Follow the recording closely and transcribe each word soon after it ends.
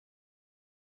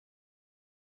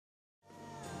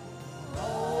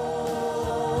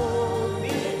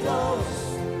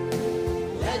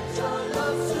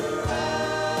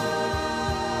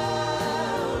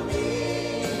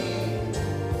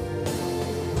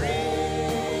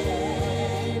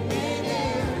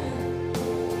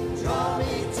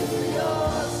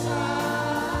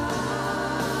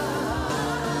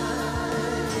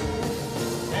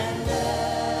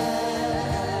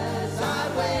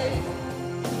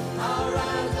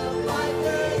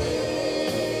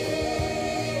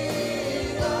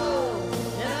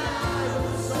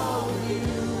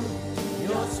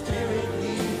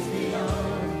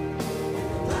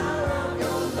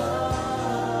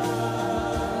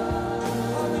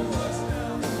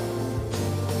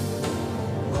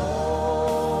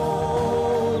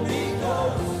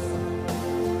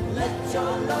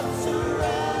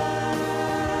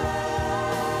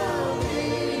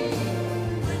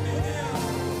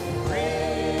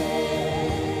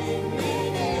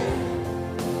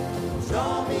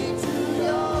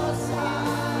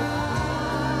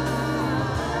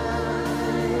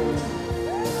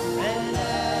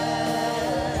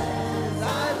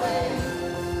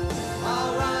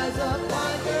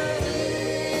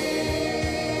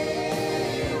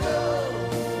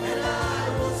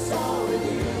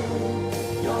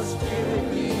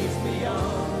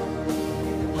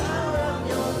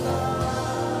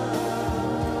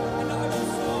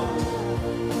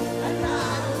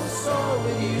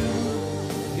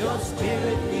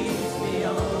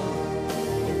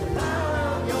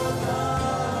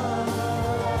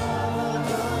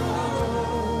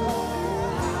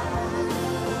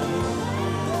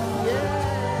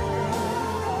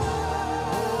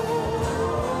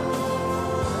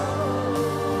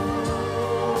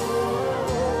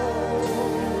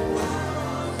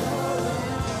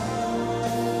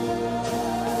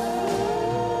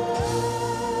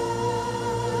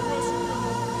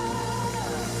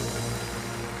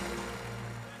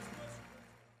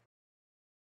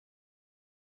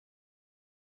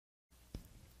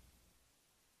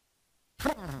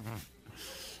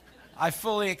I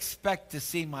fully expect to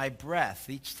see my breath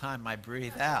each time I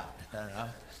breathe out. You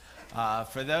know?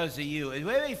 For those of you, do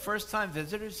we have any first-time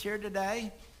visitors here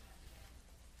today?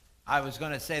 I was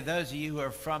going to say, those of you who are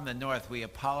from the north, we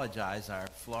apologize. Our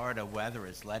Florida weather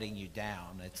is letting you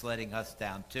down. It's letting us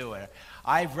down, too.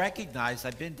 I've recognized,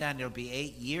 I've been down, it'll be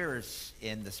 8 years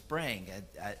in the spring.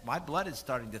 My blood is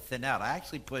starting to thin out. I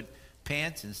actually put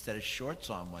pants instead of shorts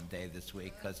on one day this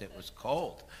week because it was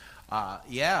cold.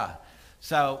 Yeah.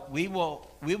 So we will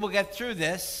get through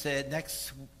this.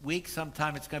 Next week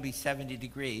sometime it's going to be 70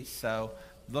 degrees. So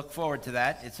look forward to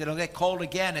that. It'll get cold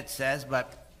again, it says,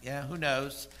 but yeah, who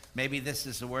knows? Maybe this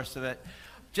is the worst of it.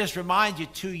 Just remind you,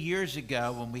 2 years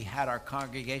ago when we had our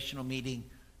congregational meeting,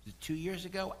 was it 2 years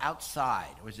ago? Outside.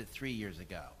 Or was it 3 years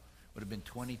ago? It would have been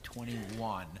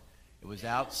 2021. It was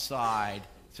outside,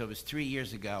 so it was 3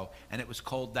 years ago, and it was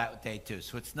cold that day too.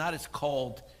 So it's not as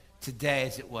cold today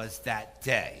as it was that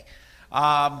day.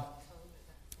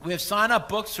 We have sign-up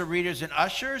books for readers and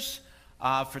ushers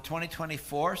for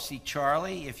 2024. See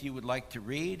Charlie if you would like to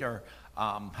read or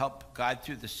help guide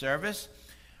through the service.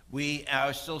 We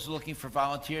are still looking for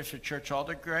volunteers for Church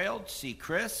Altar Grail. See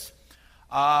Chris.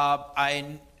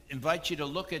 I invite you to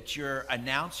look at your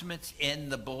announcements in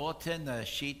the bulletin, the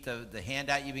sheet, the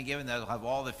handout you've been given. That'll have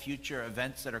all the future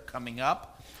events that are coming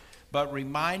up. But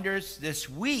reminders this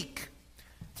week.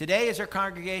 Today is our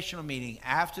congregational meeting.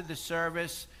 After the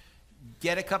service,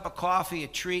 get a cup of coffee, a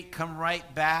treat, come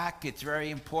right back. It's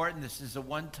very important. This is the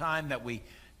one time that we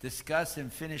discuss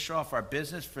and finish off our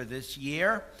business for this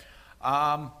year.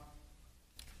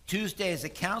 Tuesday is a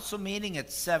council meeting at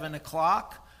 7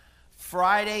 o'clock.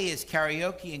 Friday is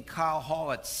karaoke in Kyle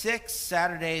Hall at 6.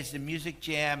 Saturday is the music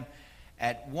jam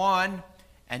at 1.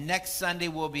 And next Sunday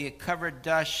will be a covered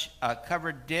dish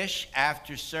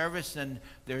after service. And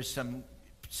there's some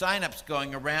sign-ups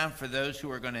going around for those who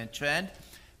are going to attend.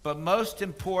 But most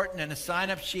important, and a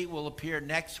sign-up sheet will appear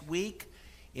next week,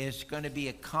 is going to be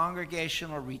a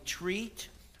congregational retreat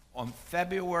on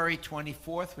February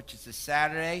 24th, which is a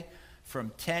Saturday, from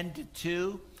 10 to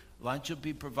 2. Lunch will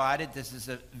be provided. This is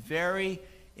a very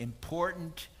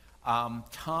important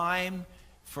time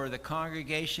for the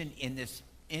congregation in this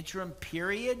interim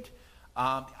period.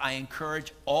 I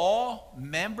encourage all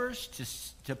members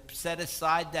to set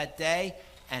aside that day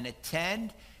and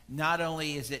attend. Not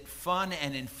only is it fun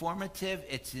and informative,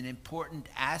 it's an important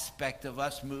aspect of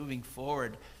us moving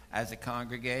forward as a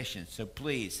congregation. So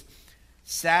please,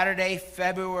 Saturday,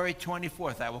 February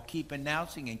 24th, I will keep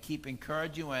announcing and keep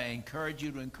encouraging you. I encourage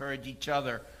you to encourage each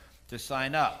other to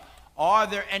sign up. Are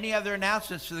there any other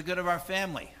announcements for the good of our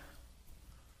family?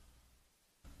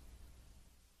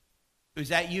 Is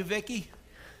that you, Vicki?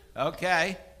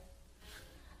 Okay.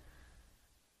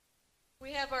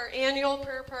 We have our annual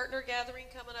prayer partner gathering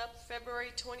coming up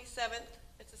February 27th.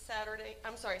 It's a Saturday.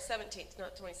 I'm sorry, 17th,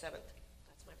 not 27th.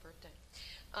 That's my birthday.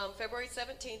 February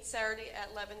 17th, Saturday at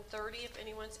 11:30. If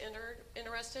anyone's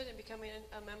interested in becoming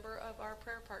a member of our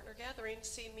prayer partner gathering,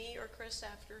 see me or Chris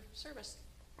after service.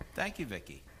 Thank you,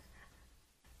 Vicki.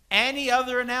 Any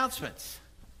other announcements?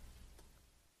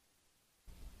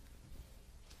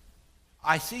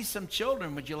 I see some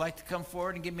children. Would you like to come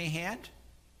forward and give me a hand?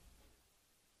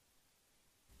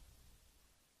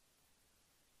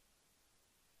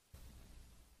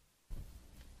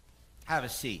 Have a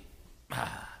seat.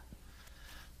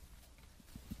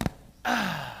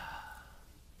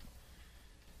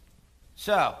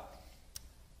 So,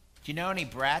 do you know any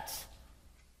brats?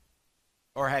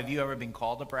 Or have you ever been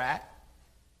called a brat?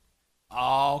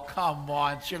 Oh, come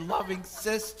on. It's your loving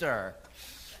sister.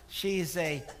 She's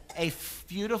a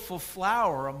beautiful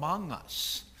flower among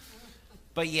us.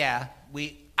 But yeah,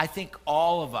 I think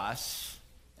all of us,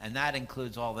 and that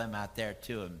includes all them out there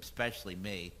too, and especially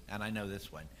me, and I know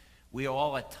this one, we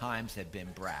all at times have been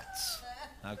brats,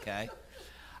 okay?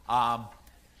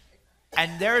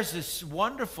 And there's this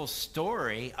wonderful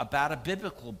story about a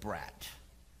biblical brat,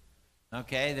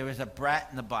 okay? There was a brat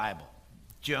in the Bible,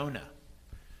 Jonah.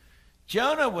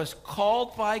 Jonah was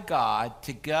called by God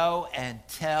to go and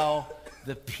tell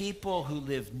the people who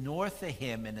lived north of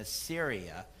him in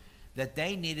Assyria that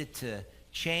they needed to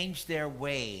change their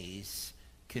ways,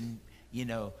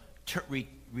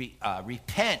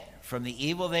 repent from the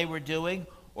evil they were doing,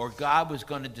 or God was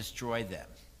going to destroy them.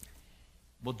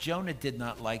 Well, Jonah did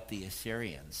not like the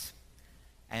Assyrians,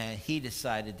 and he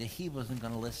decided that he wasn't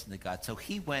going to listen to God, so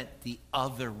he went the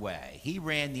other way. He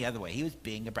ran the other way. He was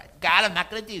being a brat. God, I'm not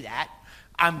going to do that.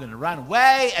 I'm going to run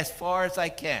away as far as I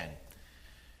can.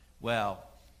 Well,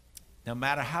 no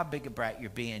matter how big a brat you're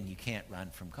being, you can't run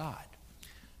from God.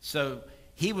 So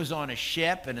he was on a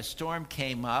ship, and a storm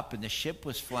came up, and the ship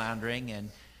was floundering, and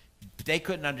they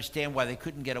couldn't understand why they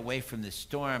couldn't get away from this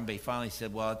storm. But he finally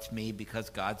said, well, it's me because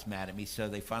God's mad at me. So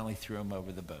they finally threw him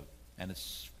over the boat. And a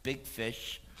big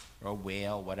fish or a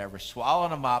whale, whatever,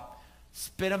 swallowed him up,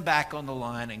 spit him back on the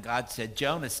line. And God said,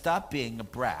 Jonah, stop being a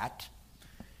brat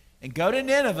and go to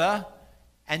Nineveh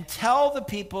and tell the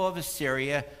people of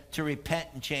Assyria to repent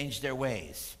and change their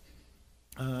ways.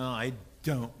 I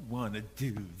don't want to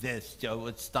do this.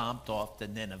 Jonah stomped off to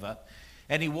Nineveh.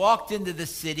 And he walked into the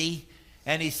city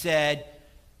and he said,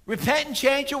 repent and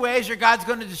change your ways or God's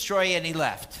going to destroy you. And he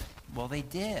left. Well, they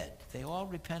did. They all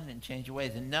repented and changed their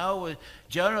ways. And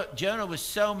Jonah was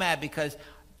so mad because,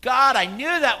 God, I knew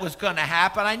that was going to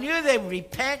happen. I knew they'd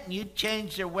repent and you'd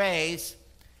change their ways.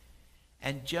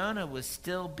 And Jonah was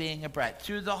still being a brat.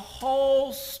 Through the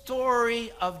whole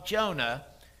story of Jonah,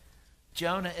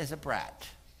 Jonah is a brat,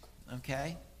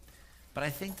 okay? But I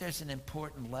think there's an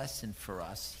important lesson for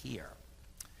us here,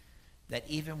 that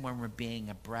even when we're being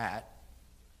a brat,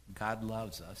 God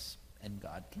loves us and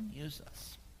God can use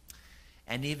us.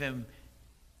 And even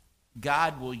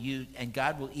God will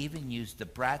even use the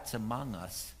brats among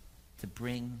us to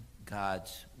bring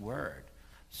God's word.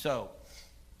 So,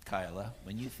 Kyla,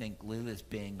 when you think Lila's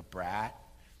being a brat,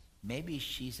 maybe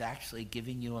she's actually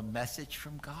giving you a message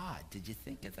from God. Did you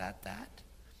think about that?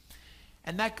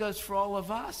 And that goes for all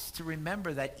of us to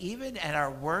remember that even at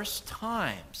our worst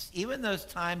times, even those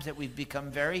times that we've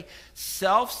become very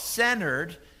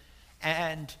self-centered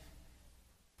and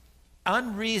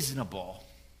unreasonable,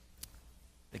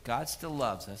 that God still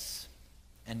loves us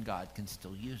and God can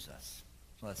still use us.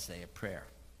 So let's say a prayer.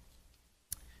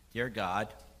 Dear God,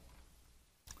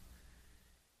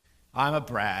 I'm a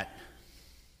brat.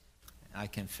 I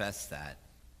confess that.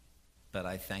 But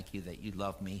I thank you that you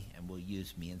love me and will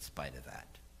use me in spite of that.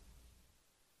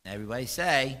 Everybody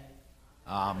say,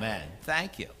 Amen.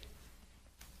 Thank you.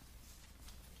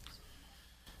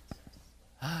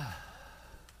 I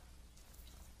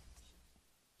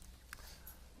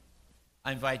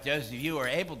invite those of you who are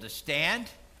able to stand,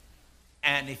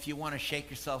 and if you want to shake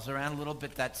yourselves around a little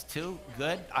bit, that's too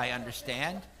good. I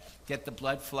understand. Get the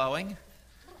blood flowing.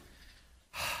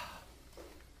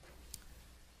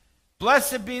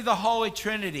 Blessed be the Holy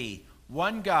Trinity,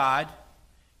 one God,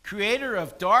 creator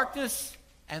of darkness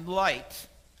and light,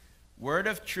 word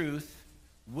of truth,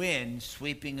 wind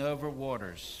sweeping over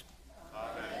waters.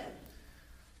 Amen.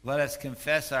 Let us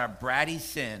confess our bratty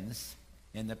sins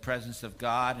in the presence of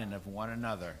God and of one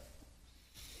another.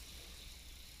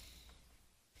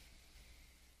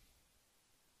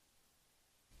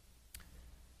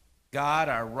 God,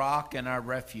 our rock and our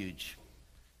refuge,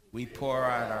 we pour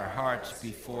out our hearts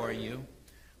before you.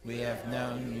 We have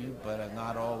known you, but have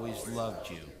not always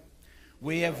loved you.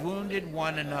 We have wounded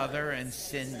one another and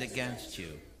sinned against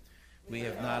you. We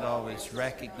have not always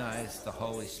recognized the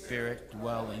Holy Spirit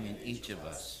dwelling in each of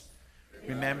us.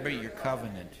 Remember your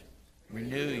covenant.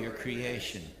 Renew your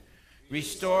creation.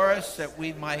 Restore us that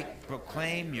we might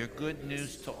proclaim your good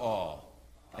news to all.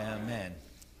 Amen.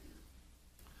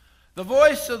 The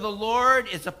voice of the Lord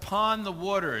is upon the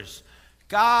waters.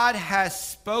 God has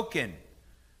spoken.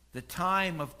 The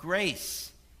time of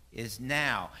grace is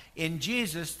now. In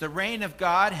Jesus, the reign of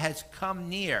God has come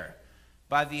near.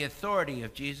 By the authority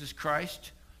of Jesus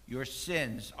Christ, your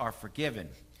sins are forgiven.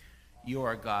 You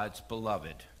are God's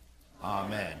beloved.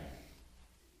 Amen.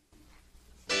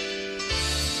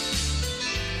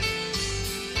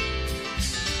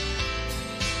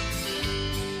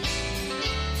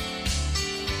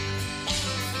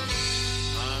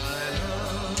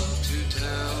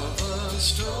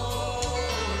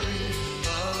 Story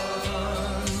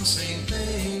of unseen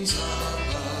things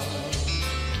above,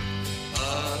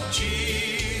 of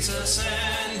Jesus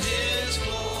and his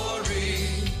glory,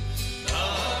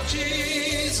 of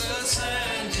Jesus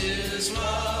and his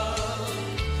love.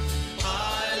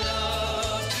 I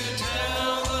love to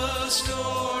tell the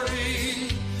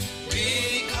story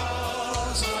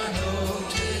because I know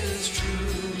 'tis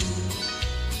true.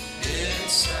 It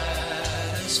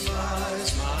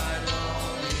satisfies my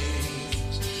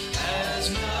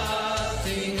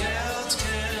nothing else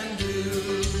can do.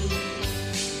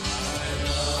 I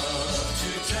love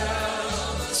to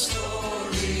tell the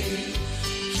story.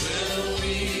 'Twill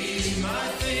be my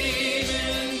theme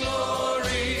in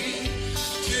glory.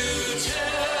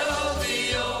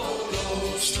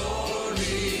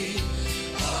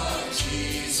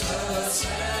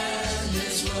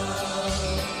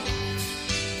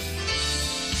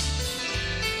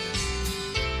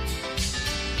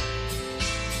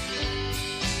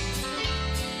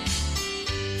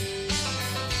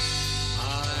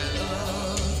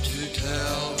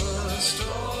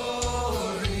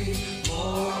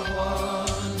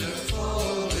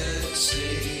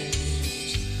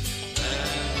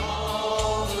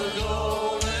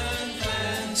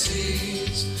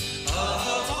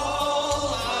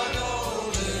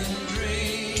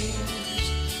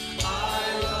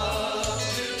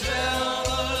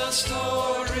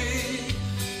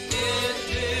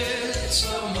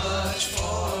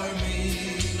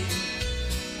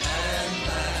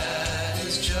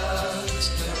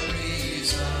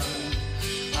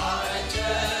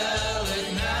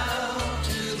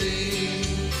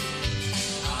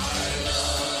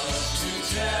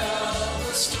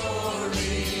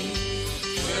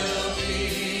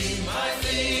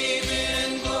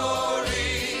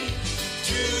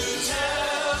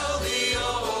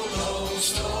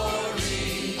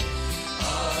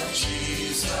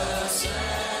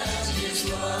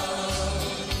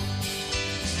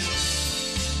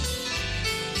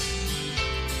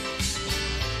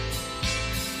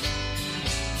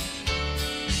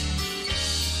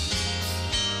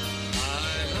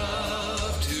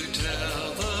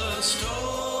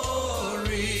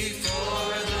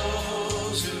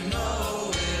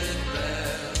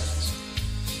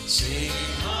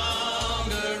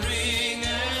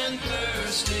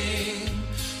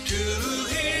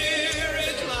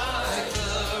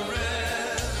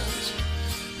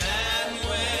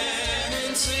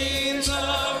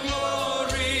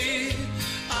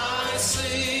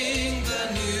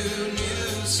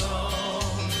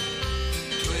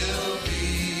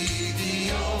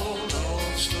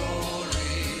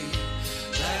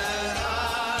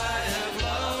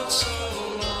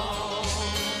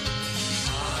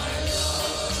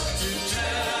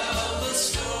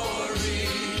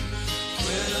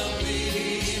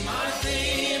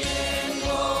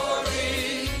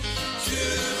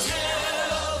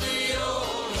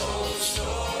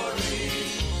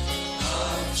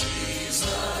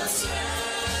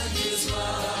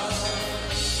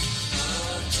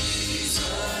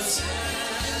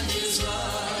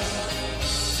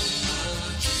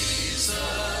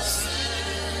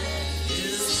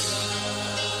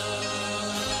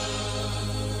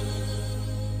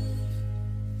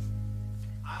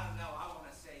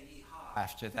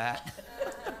 after that.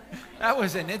 That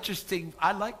was an interesting,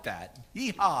 I like that.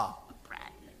 Yeehaw.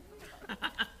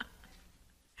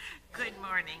 Good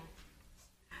morning.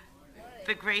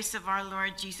 The grace of our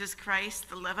Lord Jesus Christ,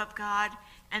 the love of God,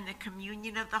 and the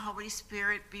communion of the Holy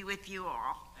Spirit be with you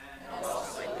all. And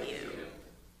also with you.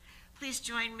 Please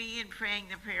join me in praying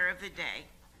the prayer of the day.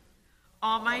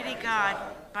 Almighty God,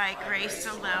 by grace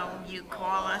alone you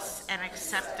call us and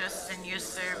accept us in your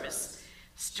service.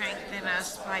 Strengthen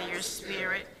us by your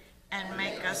Spirit and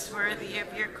make us worthy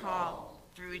of your call.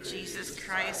 Through Jesus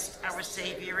Christ, our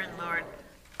Savior and Lord.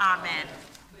 Amen.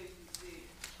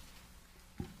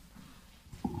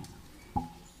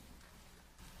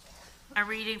 A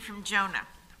reading from Jonah.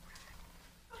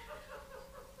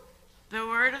 The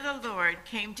word of the Lord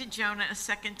came to Jonah a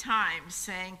second time,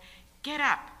 saying, "Get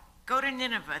up, go to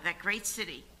Nineveh, that great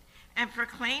city, and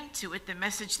proclaim to it the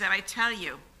message that I tell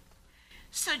you."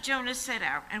 So Jonah set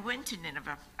out and went to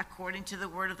Nineveh, according to the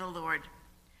word of the Lord.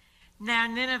 Now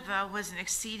Nineveh was an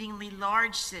exceedingly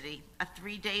large city, a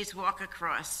 3 days' walk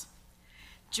across.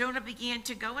 Jonah began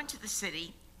to go into the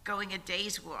city, going a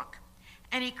day's walk,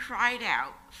 and he cried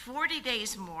out, 40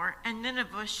 days more, and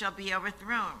Nineveh shall be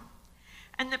overthrown.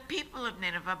 And the people of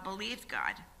Nineveh believed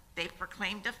God. They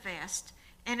proclaimed a fast,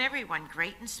 and everyone,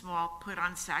 great and small, put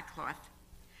on sackcloth.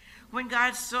 When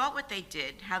God saw what they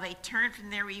did, how they turned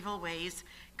from their evil ways,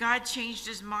 God changed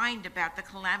his mind about the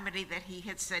calamity that he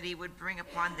had said he would bring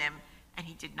upon them, and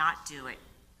he did not do it.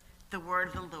 The word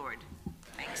of the Lord.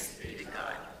 Thanks be to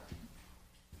God.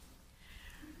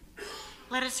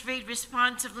 Let us read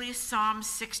responsively Psalm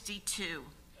 62.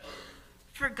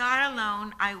 For God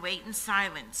alone I wait in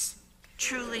silence.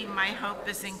 Truly my hope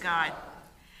is in God.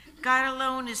 God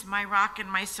alone is my rock and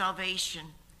my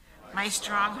salvation, my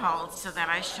stronghold, so that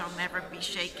I shall never be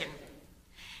shaken.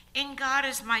 In God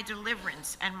is my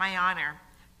deliverance and my honor.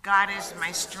 God is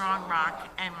my strong rock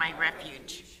and my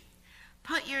refuge.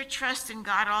 Put your trust in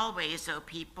God always, O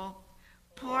people.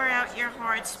 Pour out your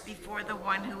hearts before the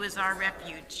one who is our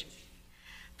refuge.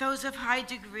 Those of high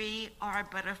degree are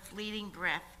but a fleeting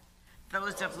breath.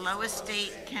 Those of low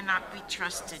estate cannot be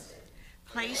trusted.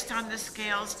 Placed on the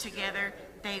scales together,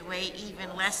 they weigh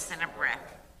even less than a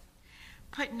breath.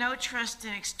 Put no trust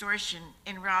in extortion,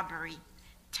 in robbery.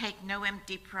 Take no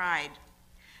empty pride.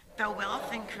 Though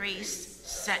wealth increase,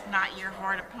 set not your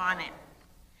heart upon it.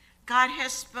 God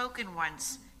has spoken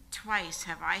once, twice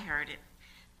have I heard it.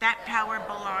 That power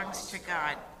belongs to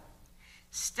God.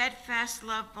 Steadfast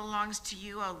love belongs to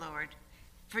you, O Lord,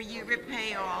 for you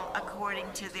repay all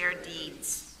according to their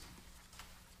deeds.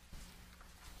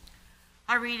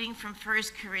 A reading from 1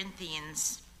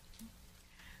 Corinthians.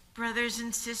 Brothers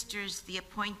and sisters, the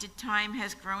appointed time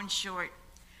has grown short.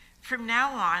 From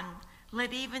now on,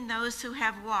 let even those who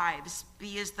have wives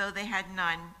be as though they had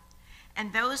none,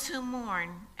 and those who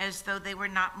mourn as though they were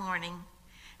not mourning,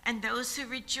 and those who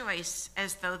rejoice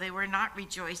as though they were not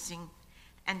rejoicing,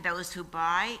 and those who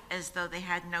buy as though they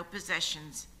had no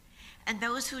possessions, and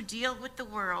those who deal with the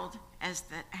world as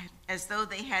though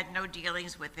they had no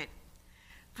dealings with it.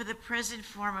 For the present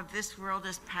form of this world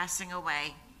is passing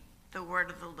away. The word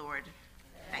of the Lord.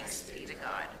 Thanks be to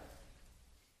God.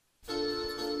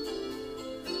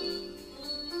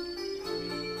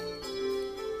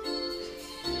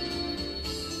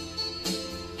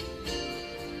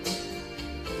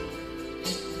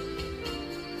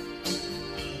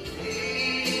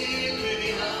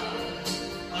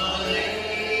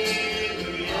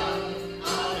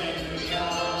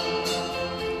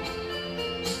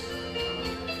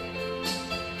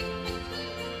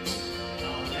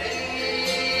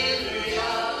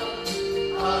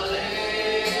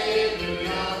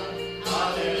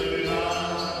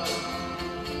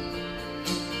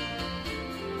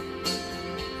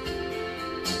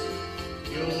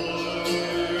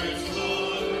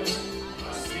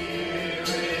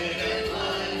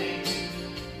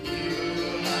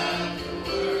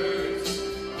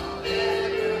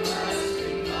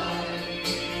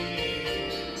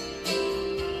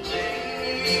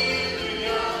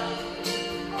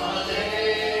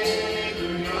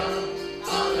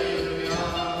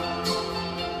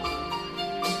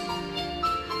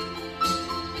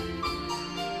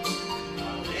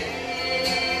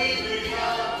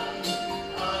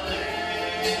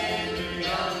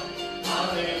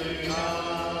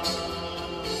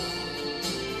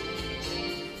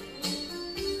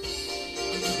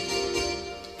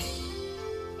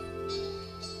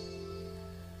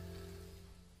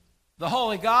 The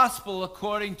Holy Gospel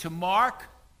according to Mark,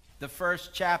 the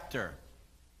first chapter.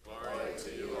 Glory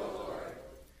to you, O Lord.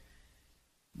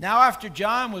 Now after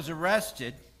John was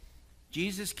arrested,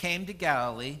 Jesus came to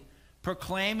Galilee,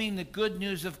 proclaiming the good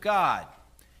news of God,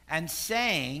 and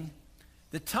saying,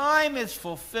 "The time is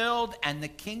fulfilled and the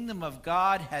kingdom of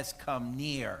God has come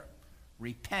near.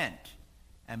 Repent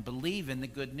and believe in the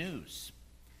good news."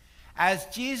 As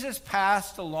Jesus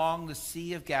passed along the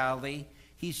Sea of Galilee,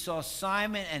 he saw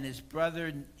Simon and his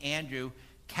brother Andrew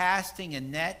casting a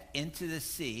net into the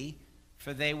sea,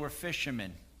 for they were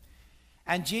fishermen.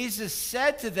 And Jesus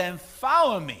said to them,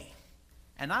 "Follow me,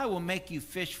 and I will make you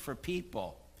fish for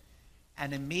people."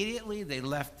 And immediately they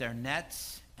left their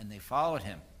nets and they followed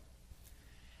him.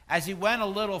 As he went a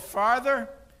little farther,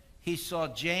 he saw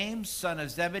James, son of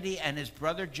Zebedee, and his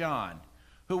brother John,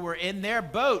 who were in their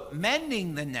boat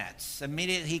mending the nets.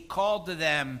 Immediately he called to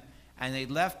them, and they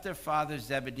left their father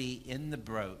Zebedee in the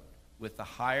boat with the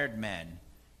hired men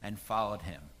and followed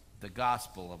him. The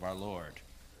gospel of our Lord.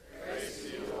 Praise to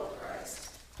you, O Christ.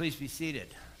 Please be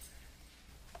seated.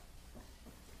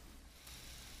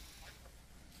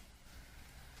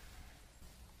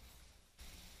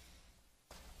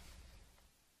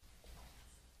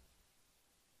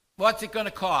 What's it going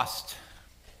to cost?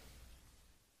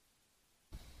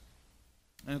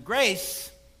 And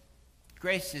grace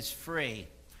is free.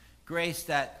 Grace,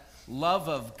 that love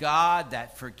of God,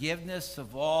 that forgiveness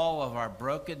of all of our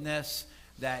brokenness,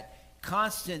 that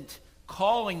constant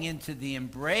calling into the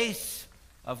embrace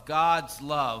of God's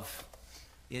love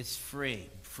is free.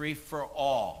 Free for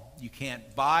all. You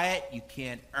can't buy it. You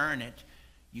can't earn it.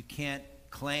 You can't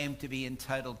claim to be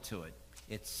entitled to it.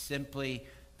 It's simply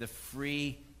the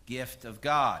free gift of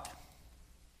God.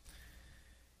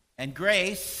 And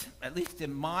grace, at least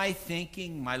in my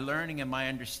thinking, my learning, and my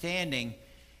understanding,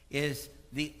 is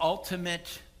the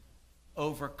ultimate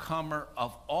overcomer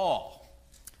of all.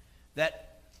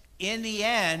 That in the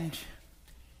end,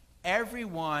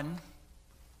 everyone,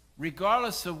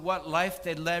 regardless of what life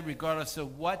they led, regardless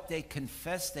of what they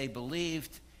confessed they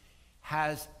believed,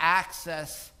 has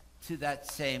access to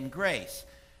that same grace.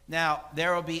 Now,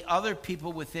 there will be other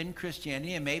people within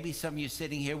Christianity, and maybe some of you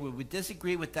sitting here would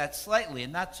disagree with that slightly,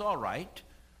 and that's all right.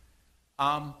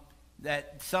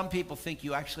 That some people think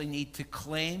you actually need to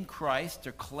claim Christ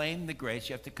or claim the grace.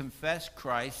 You have to confess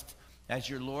Christ as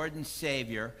your Lord and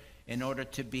Savior in order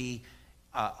to be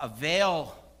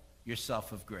avail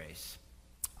yourself of grace.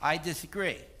 I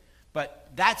disagree, but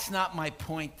that's not my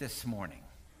point this morning.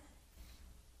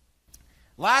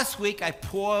 Last week, I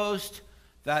posed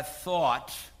that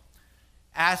thought,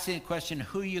 asking the question,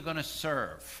 who are you going to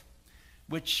serve?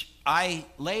 Which I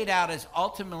laid out as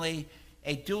ultimately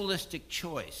a dualistic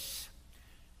choice.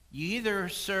 You either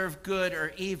serve good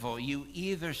or evil. You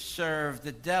either serve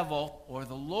the devil or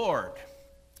the Lord.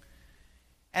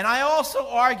 And I also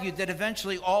argued that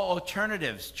eventually all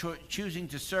alternatives, choosing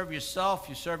to serve yourself,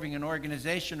 you're serving an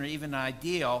organization or even an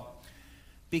ideal,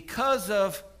 because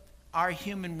of our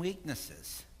human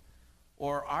weaknesses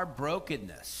or our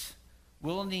brokenness,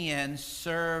 will in the end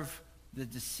serve the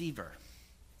deceiver.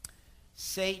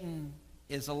 Satan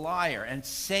is a liar, and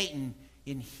Satan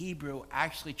in Hebrew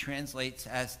actually translates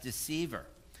as deceiver.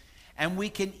 And we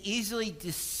can easily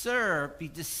be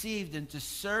deceived into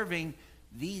serving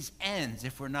these ends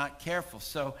if we're not careful.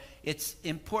 So it's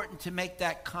important to make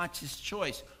that conscious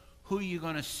choice. Who are you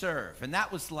going to serve? And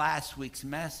that was last week's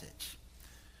message.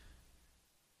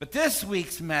 But this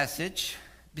week's message,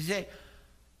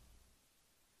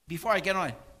 before I get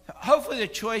on, hopefully the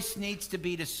choice needs to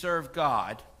be to serve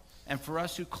God, and for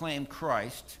us who claim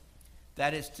Christ,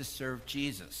 that is to serve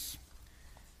Jesus.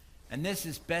 And this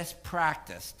is best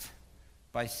practiced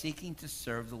by seeking to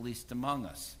serve the least among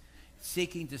us,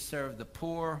 seeking to serve the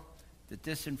poor, the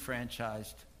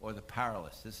disenfranchised, or the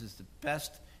powerless. This is the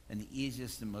best and the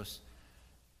easiest and most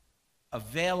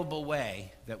available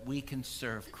way that we can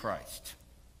serve Christ.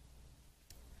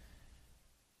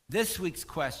 This week's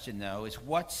question, though, is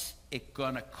what's it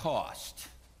going to cost?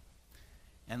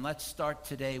 And let's start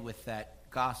today with that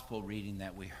gospel reading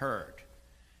that we heard.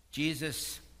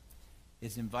 Jesus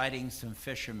is inviting some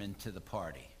fishermen to the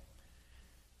party.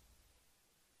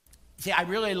 See, I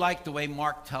really like the way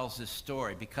Mark tells this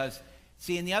story because,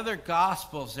 see, in the other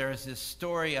Gospels, there is this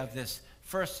story of this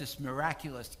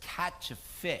miraculous catch of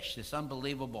fish, this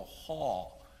unbelievable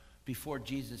haul before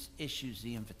Jesus issues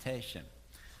the invitation.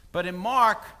 But in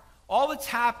Mark, all that's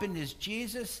happened is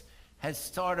Jesus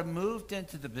has moved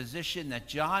into the position that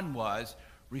John was,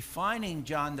 refining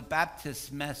John the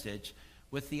Baptist's message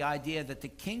with the idea that the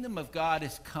kingdom of God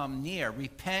has come near.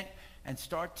 Repent and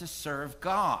start to serve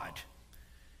God.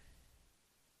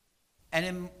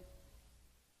 And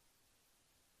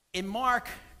in Mark,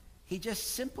 he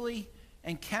just simply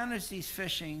encounters these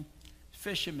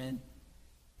fishermen,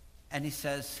 and he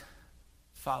says,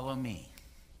 "Follow me."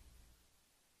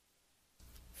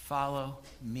 Follow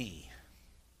me.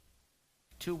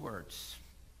 2 words.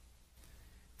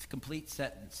 It's a complete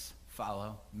sentence.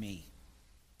 Follow me.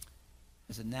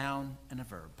 There's a noun and a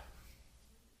verb.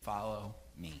 Follow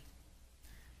me.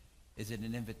 Is it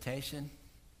an invitation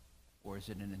or is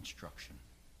it an instruction?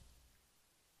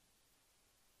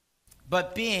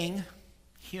 But being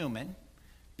human,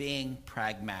 being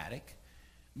pragmatic,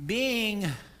 being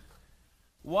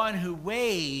one who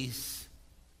weighs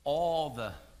all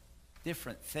the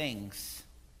different things,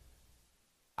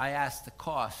 I ask the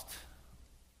cost.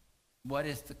 What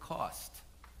is the cost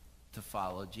to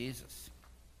follow Jesus?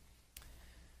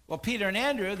 Well, Peter and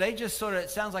Andrew, they just sort of, it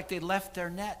sounds like they left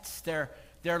their nets, their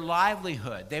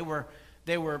livelihood. They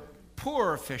were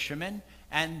poorer fishermen,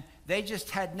 and they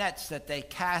just had nets that they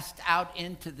cast out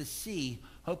into the sea,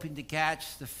 hoping to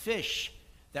catch the fish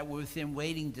that were within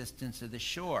wading distance of the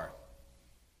shore.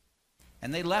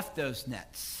 And they left those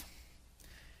nets.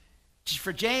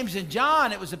 For James and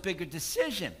John, it was a bigger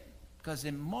decision, because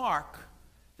in Mark,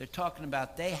 they're talking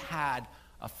about they had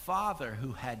a father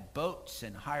who had boats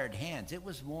and hired hands. It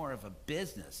was more of a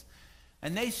business.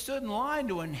 And they stood in line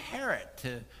to inherit,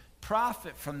 to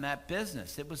profit from that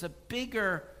business. It was a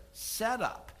bigger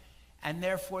setup, and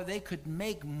therefore they could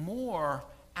make more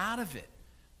out of it.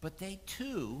 But they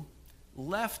too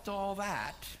left all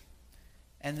that,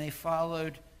 and they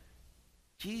followed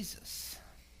Jesus.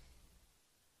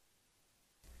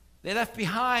 They left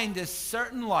behind this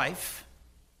certain life,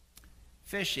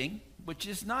 fishing, which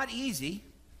is not easy,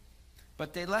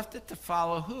 but they left it to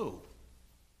follow who?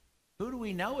 Who do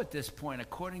we know at this point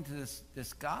according to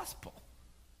this gospel?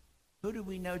 Who do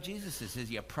we know Jesus is? Is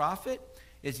he a prophet?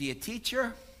 Is he a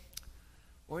teacher?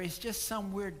 Or he's just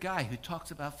some weird guy who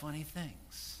talks about funny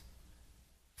things?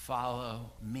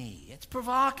 Follow me. It's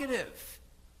provocative.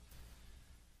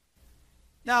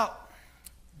 Now,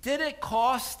 did it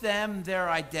cost them their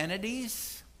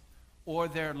identities or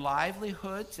their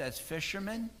livelihoods as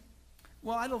fishermen?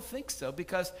 Well, I don't think so,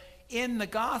 because in the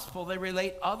gospel they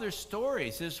relate other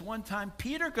stories. There's one time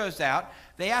Peter goes out,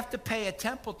 they have to pay a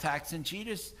temple tax, and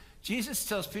Jesus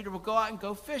tells Peter, well, go out and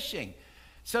go fishing.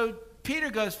 So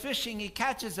Peter goes fishing, he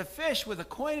catches a fish with a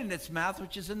coin in its mouth,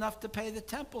 which is enough to pay the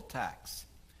temple tax.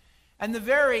 And the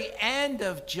very end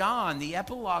of John, the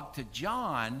epilogue to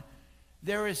John,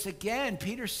 there is again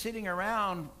Peter sitting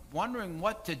around wondering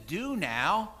what to do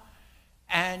now.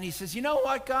 And he says, you know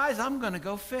what, guys, I'm going to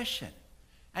go fishing.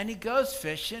 And he goes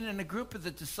fishing, and a group of the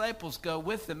disciples go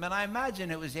with him. And I imagine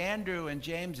it was Andrew and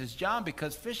James as John,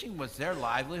 because fishing was their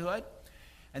livelihood.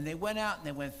 And they went out and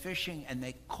they went fishing, and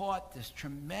they caught this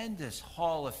tremendous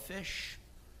haul of fish.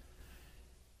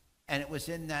 And it was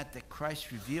in that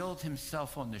Christ revealed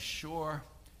himself on the shore,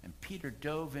 and Peter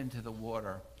dove into the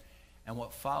water. And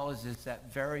what follows is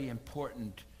that very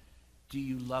important, do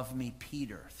you love me,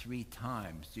 Peter? 3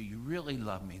 times. Do you really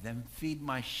love me? Then feed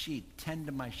my sheep, tend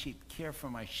to my sheep, care for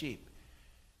my sheep.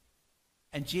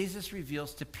 And Jesus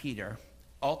reveals to Peter,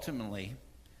 ultimately,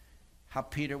 how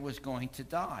Peter was going to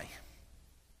die.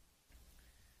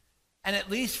 And at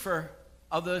least for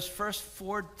of those first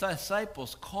 4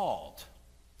 disciples called,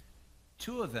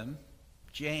 2 of them,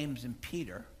 James and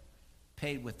Peter,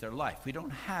 paid with their life. We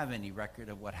don't have any record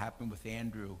of what happened with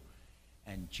Andrew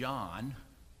and John,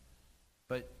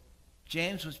 but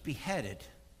James was beheaded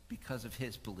because of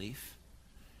his belief,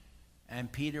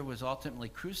 and Peter was ultimately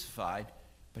crucified,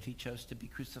 but he chose to be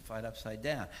crucified upside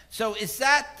down. So is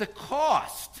that the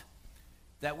cost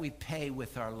that we pay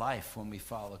with our life when we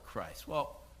follow Christ?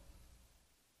 Well,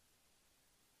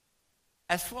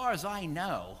 as far as I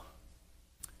know,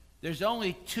 there's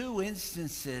only 2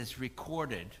 instances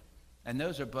recorded, and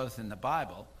those are both in the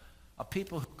Bible, of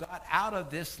people who got out of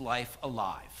this life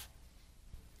alive.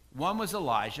 One was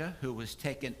Elijah, who was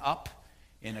taken up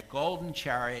in a golden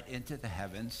chariot into the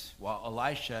heavens while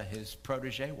Elisha, his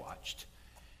protege, watched.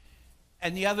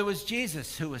 And the other was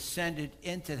Jesus, who ascended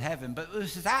into heaven, but it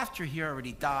was after he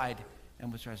already died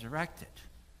and was resurrected.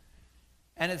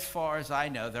 And as far as I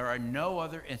know, there are no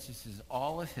other instances in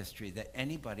all of history that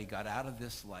anybody got out of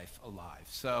this life alive.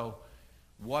 So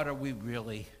what are we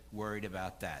really worried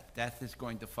about that? Death is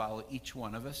going to follow each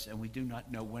one of us, and we do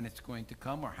not know when it's going to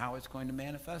come or how it's going to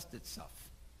manifest itself.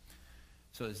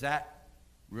 So is that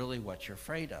really what you're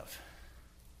afraid of?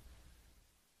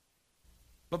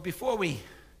 But before we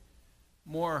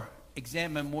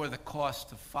examine more the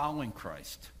cost of following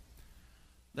Christ,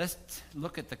 let's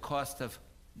look at the cost of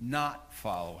not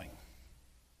following.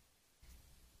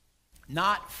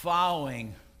 Not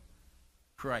following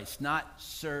Christ, not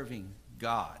serving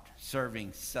God,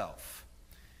 serving self.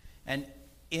 And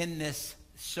in this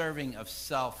serving of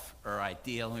self or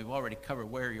ideal, and we've already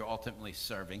covered where you're ultimately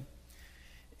serving,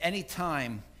 any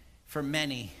time, for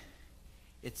many,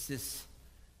 it's this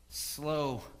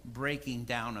slow breaking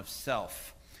down of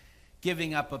self,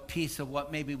 giving up a piece of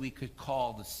what maybe we could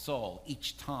call the soul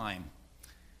each time.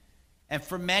 And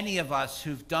for many of us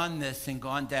who've done this and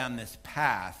gone down this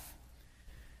path,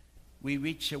 we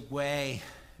reach a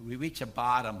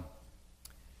bottom,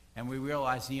 and we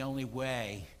realize the only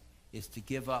way is to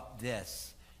give up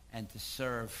this and to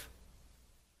serve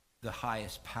the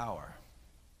highest power.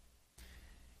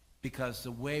 Because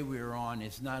the way we're on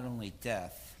is not only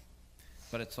death,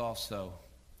 but it's also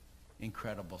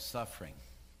incredible suffering.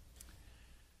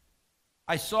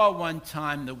 I saw one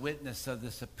time the witness of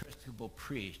this Episcopal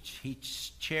priest. He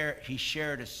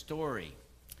shared a story.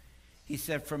 He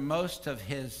said for most of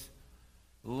his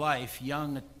life,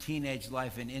 young teenage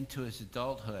life and into his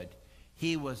adulthood,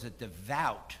 he was a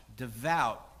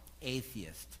devout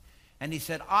atheist. And he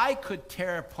said, I could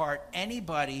tear apart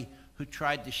anybody who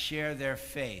tried to share their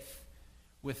faith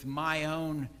with my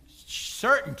own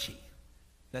certainty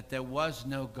that there was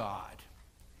no God.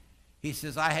 He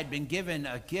says, I had been given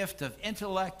a gift of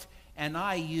intellect, and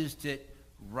I used it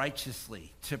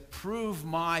righteously to prove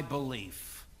my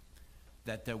belief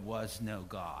that there was no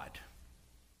God.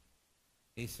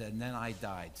 He said, and then I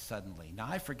died suddenly. Now,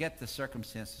 I forget the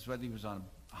circumstances, whether he was on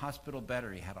a hospital bed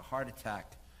or he had a heart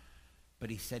attack, but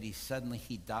he said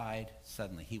he died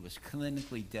suddenly. He was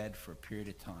clinically dead for a period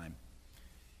of time.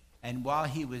 And while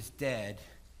he was dead,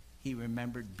 he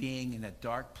remembered being in a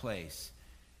dark place,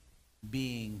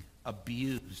 being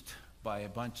abused by a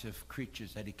bunch of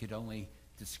creatures that he could only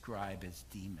describe as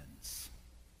demons.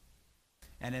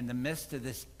 And in the midst of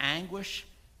this anguish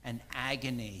and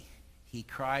agony, he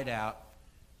cried out,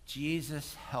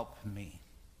 Jesus, help me.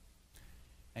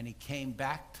 And he came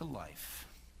back to life.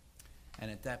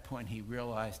 And at that point, he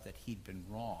realized that he'd been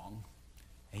wrong,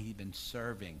 and he'd been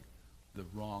serving the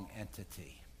wrong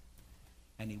entity.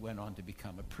 And he went on to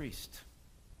become a priest.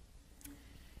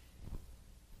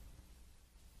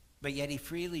 But yet he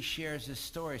freely shares his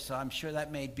story, so I'm sure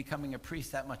that made becoming a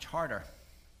priest that much harder.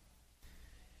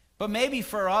 But maybe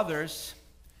for others,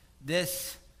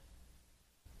 this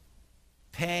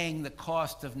paying the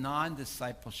cost of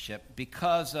non-discipleship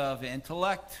because of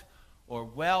intellect or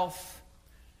wealth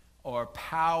or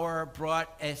power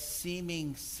brought a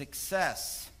seeming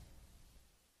success.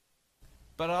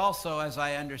 But also, as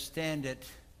I understand it,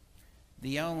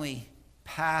 the only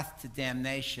path to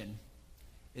damnation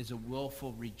is a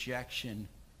willful rejection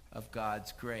of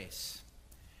God's grace.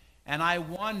 And I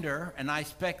wonder, and I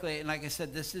speculate, and like I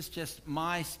said, this is just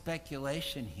my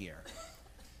speculation here,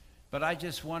 but I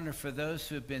just wonder for those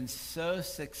who have been so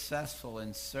successful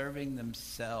in serving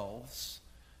themselves,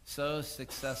 so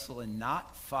successful in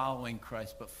not following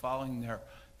Christ, but following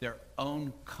their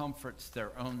own comforts,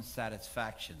 their own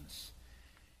satisfactions,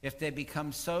 if they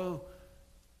become so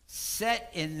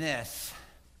set in this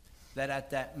that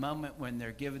at that moment when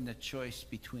they're given the choice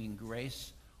between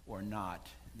grace or not,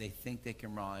 they think they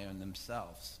can rely on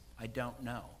themselves. I don't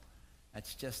know.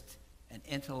 That's just an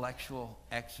intellectual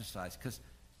exercise. Because,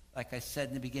 like I said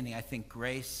in the beginning, I think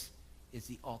grace is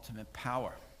the ultimate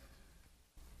power.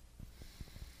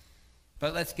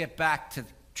 But let's get back to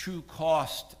the true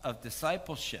cost of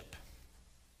discipleship.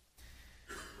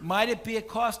 Might it be a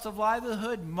cost of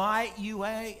livelihood? Might you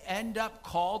end up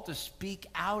called to speak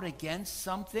out against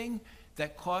something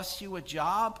that costs you a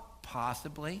job?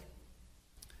 Possibly.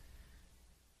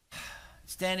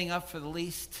 Standing up for the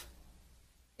least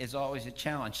is always a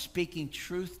challenge. Speaking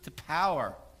truth to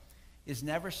power is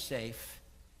never safe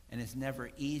and is never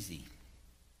easy.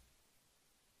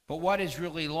 But what is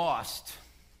really lost?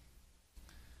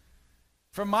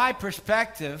 From my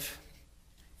perspective,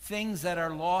 things that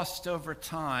are lost over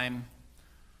time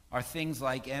are things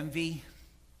like envy,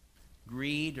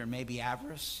 greed, or maybe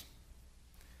avarice.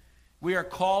 We are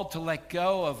called to let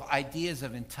go of ideas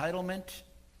of entitlement,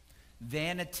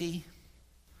 vanity,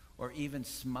 or even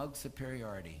smug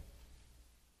superiority.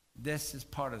 This is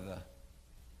part of the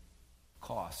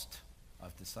cost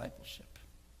of discipleship.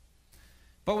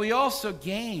 But we also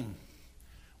gain.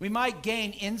 We might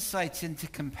gain insights into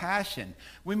compassion.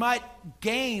 We might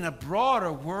gain a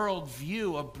broader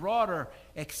worldview, a broader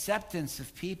acceptance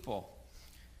of people.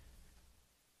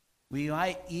 We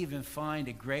might even find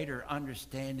a greater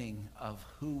understanding of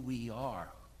who we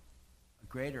are, a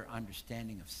greater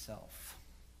understanding of self.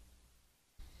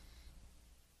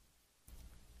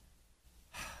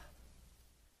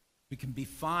 We can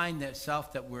find that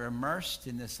self that we're immersed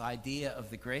in this idea of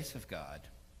the grace of God.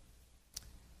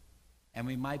 And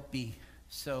we might be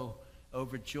so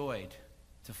overjoyed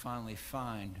to finally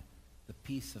find the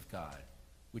peace of God,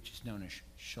 which is known as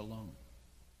shalom.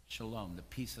 Shalom, the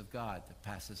peace of God that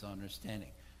passes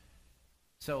understanding.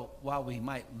 So while we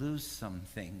might lose some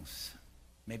things,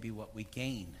 maybe what we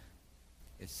gain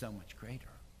is so much greater.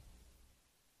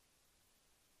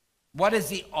 What is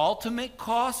the ultimate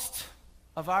cost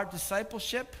of our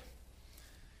discipleship?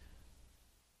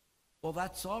 Well,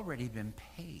 that's already been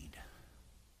paid.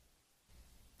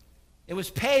 It was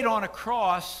paid on a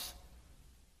cross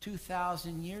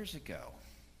 2,000 years ago.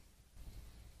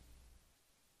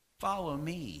 Follow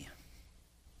me.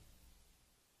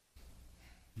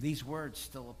 These words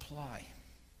still apply.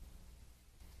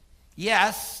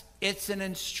 Yes, it's an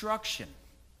instruction.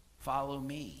 Follow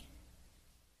me.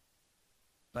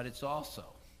 But it's also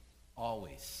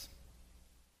always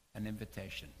an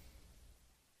invitation.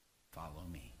 Follow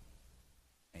me.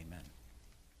 Amen.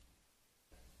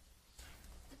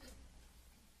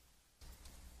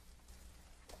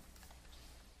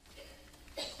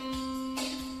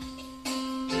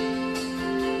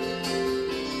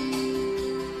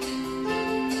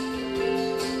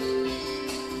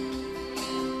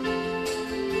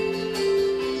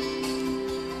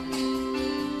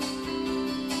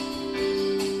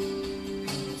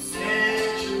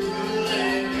 Set your rule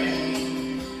and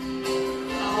reign.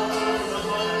 All of the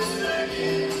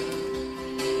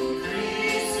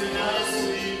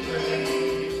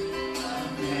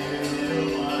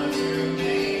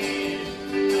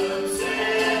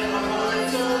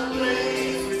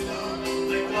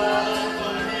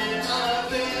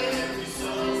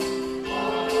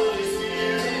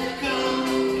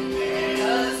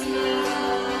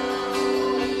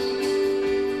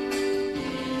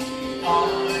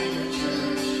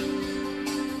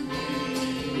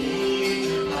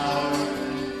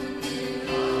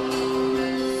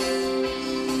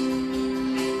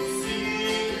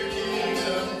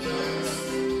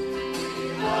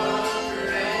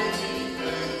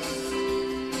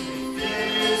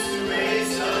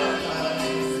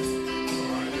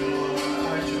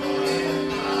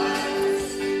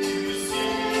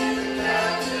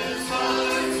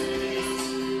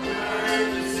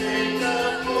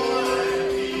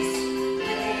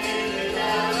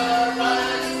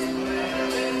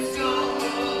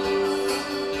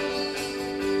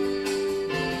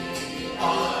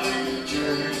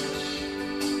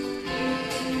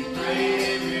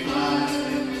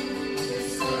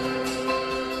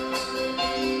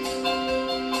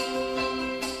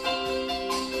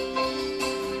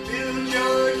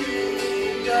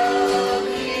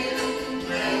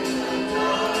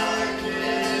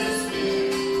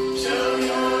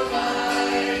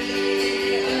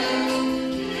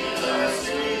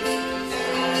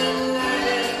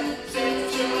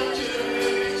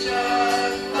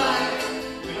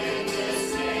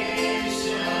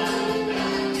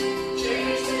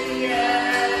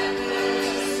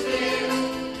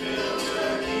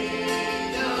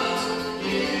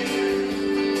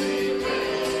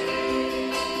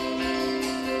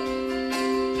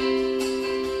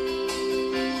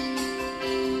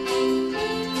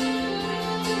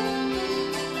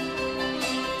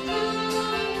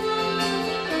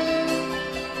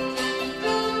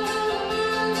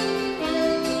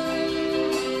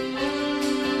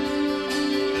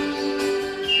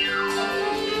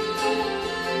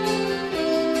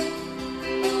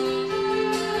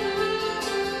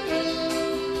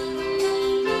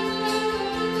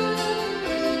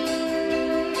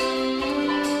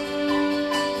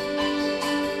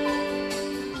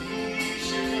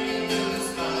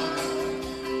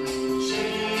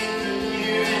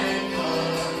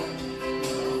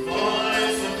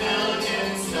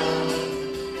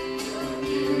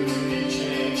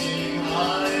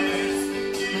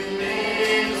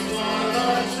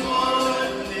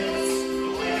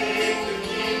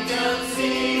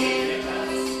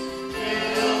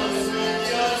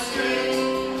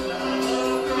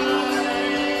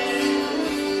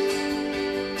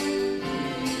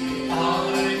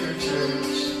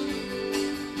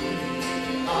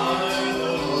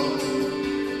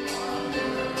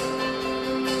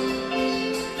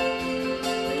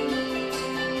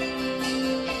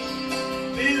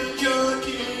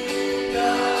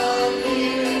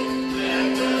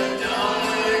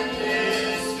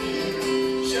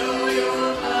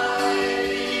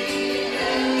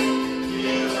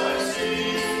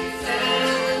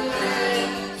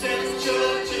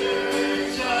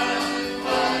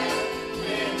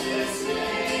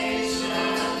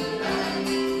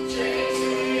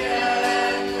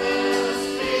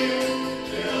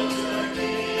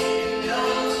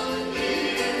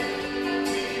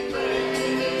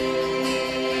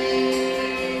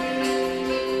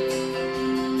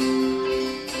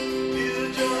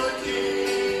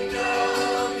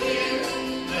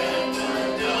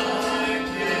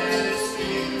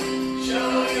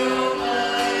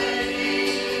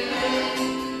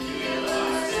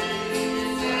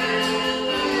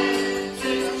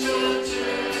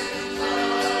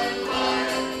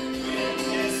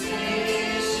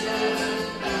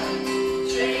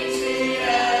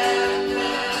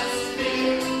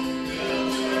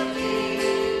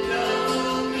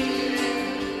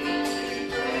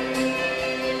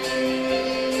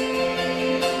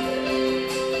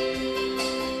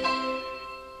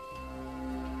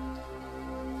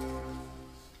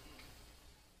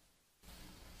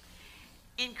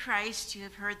In Christ, you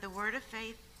have heard the word of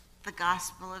faith, the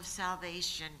gospel of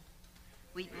salvation.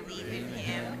 We believe in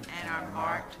him and are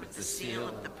marked with the seal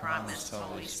of the promised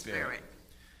Holy Spirit.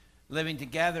 Living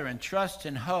together in trust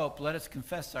and hope, let us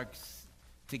confess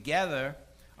together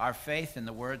our faith in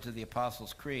the words of the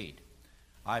Apostles' Creed.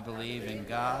 I believe in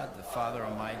God, the Father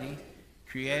Almighty,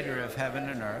 creator of heaven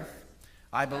and earth.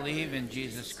 I believe in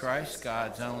Jesus Christ,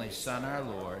 God's only Son, our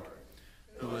Lord,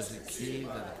 who was conceived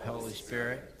of the Holy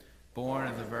Spirit, born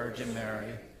of the Virgin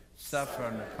Mary, suffered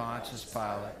under Pontius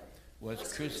Pilate,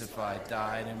 was crucified,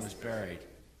 died, and was buried,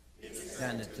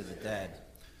 descended to the dead.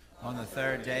 On the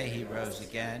third day he rose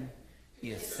again.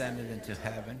 He ascended into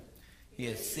heaven. He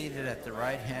is seated at the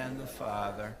right hand of the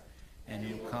Father, and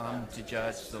he will come to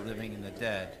judge the living and the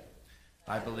dead.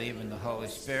 I believe in the Holy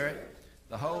Spirit,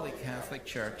 the Holy Catholic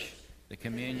Church, the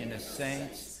communion of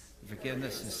saints, the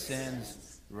forgiveness of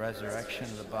sins, the resurrection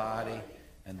of the body,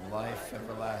 and life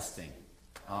everlasting.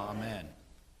 Amen.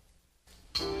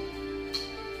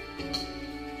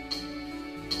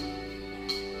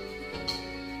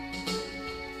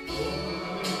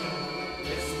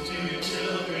 Listen to your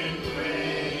children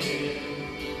pray.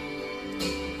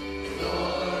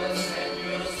 Lord, send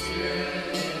your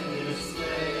spirit in this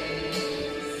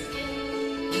place.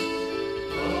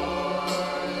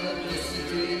 Lord, listen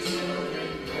to your children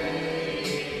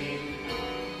pray.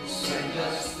 Send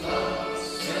us love,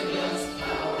 send us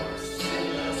power,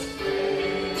 send us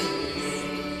praise.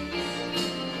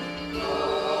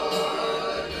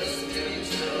 Lord, listen to your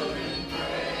children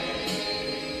pray.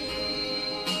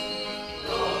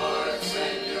 Lord,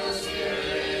 send your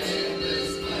spirit in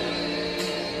this place.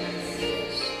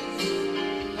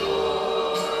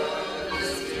 Lord,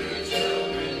 listen to your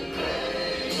children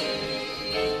pray.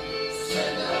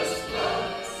 Send us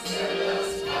love, send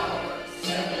us power,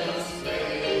 send us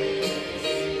praise.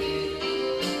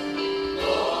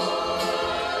 Lord,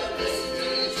 listen to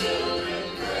your children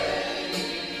pray.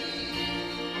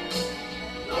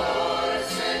 Lord,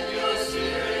 send your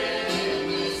spirit in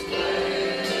this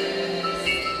place.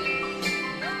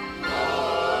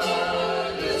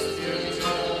 Lord, listen to your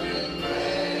children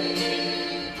pray.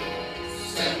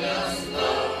 Send us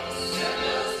love, send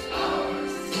us power,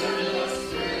 send us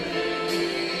praise.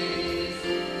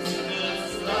 Send us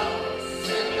love,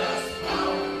 send us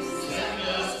power, send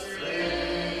us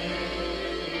praise.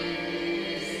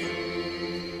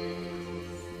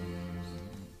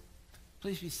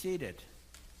 Please be seated.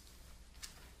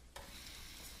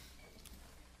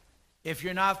 If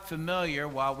you're not familiar,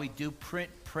 while we do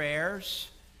print prayers,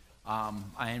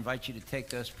 I invite you to take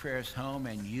those prayers home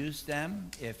and use them.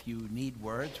 If you need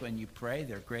words when you pray,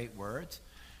 they're great words.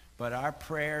 But our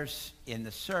prayers in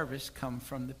the service come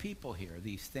from the people here.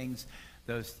 These things,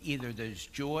 either those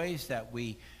joys that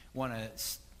we want to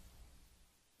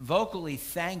vocally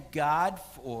thank God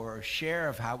for, or share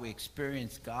of how we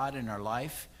experienced God in our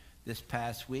life this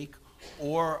past week,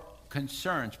 or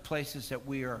concerns, places that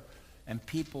we are, and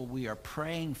people we are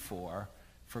praying for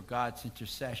God's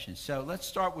intercession. So let's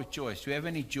start with joys. Do we have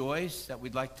any joys that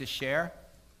we'd like to share?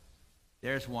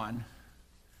 There's one.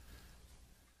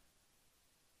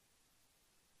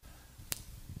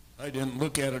 I didn't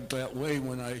look at it that way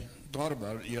when I thought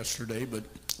about it yesterday, but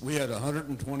we had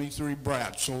 123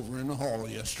 brats over in the hall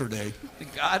yesterday,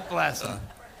 God bless them.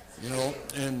 you know,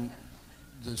 and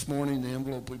this morning the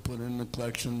envelope we put in the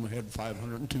collection, we had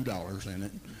 $502 in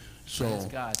it. So Praise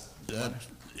God. that,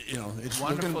 you know, it's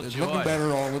Wonderful looking joy.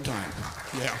 better all the time.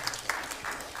 Yeah.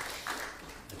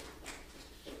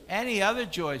 Any other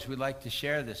joys we'd like to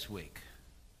share this week?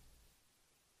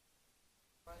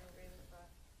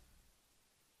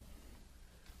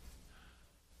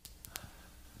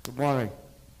 Good morning.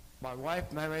 My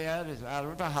wife, Marianne, is out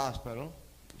of the hospital.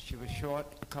 She was short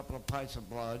a couple of pints of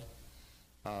blood.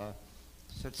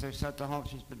 Since they sent her home,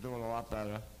 she's been doing a lot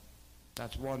better.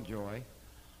 That's one joy.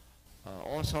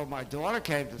 Also, my daughter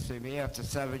came to see me after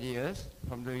 7 years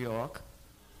from New York,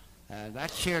 and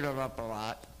that cheered her up a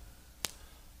lot.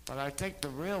 But I think the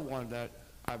real one that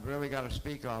I've really got to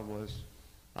speak on was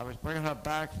I was bringing her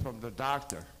back from the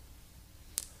doctor,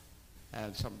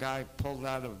 and some guy pulled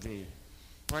out of the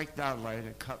breakdown lane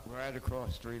and cut right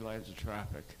across 3 lanes of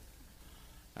traffic.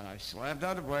 And I slammed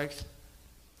on the brakes.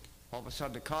 All of a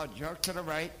sudden, the car jerked to the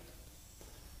right,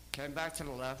 came back to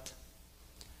the left,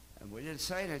 and we didn't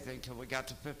say anything till we got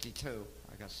to 52.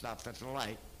 I got stopped at the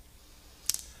light.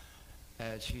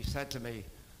 And she said to me,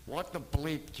 "What the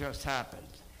bleep just happened?"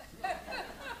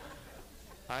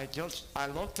 I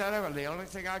looked at her, and the only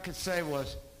thing I could say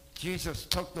was, "Jesus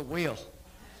took the wheel."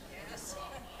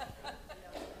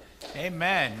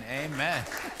 Amen. Amen.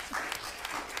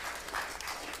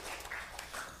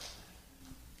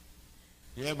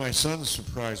 Yeah, my son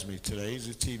surprised me today. He's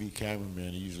a TV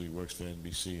cameraman. He usually works for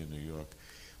NBC in New York.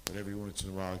 But every once in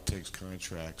a while he takes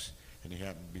contracts, and he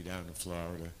happened to be down in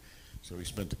Florida. So he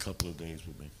spent a couple of days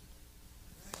with me.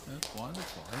 That's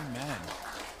wonderful. Amen.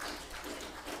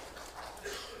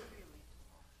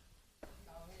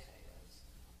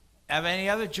 Have any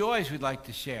other joys we'd like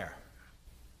to share?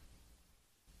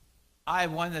 I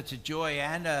have one that's a joy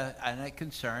and a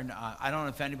concern. I don't know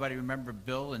if anybody remember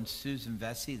Bill and Susan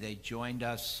Vesey. They joined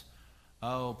us,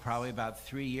 probably about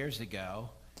 3 years ago.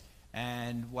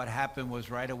 And what happened was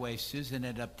right away, Susan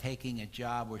ended up taking a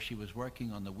job where she was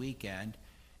working on the weekend,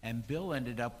 and Bill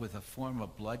ended up with a form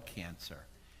of blood cancer.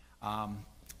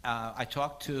 I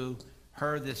talked to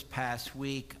her this past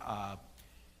week.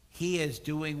 He is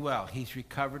doing well. He's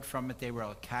recovered from it. They were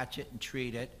able to catch it and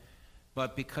treat it.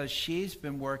 But because she's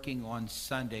been working on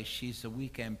Sunday, she's a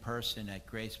weekend person at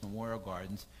Grace Memorial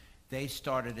Gardens, they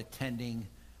started attending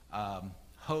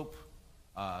Hope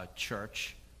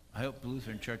Church. Hope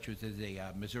Lutheran Church, which is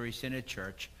a Missouri Synod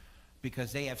church,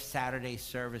 because they have Saturday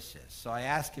services. So I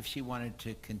asked if she wanted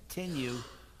to continue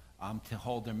to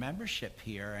hold their membership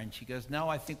here, and she goes, "No,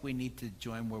 I think we need to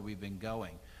join where we've been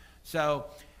going." So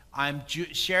I'm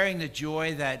sharing the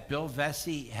joy that Bill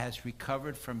Vesey has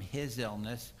recovered from his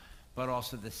illness, but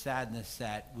also the sadness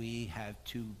that we have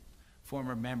 2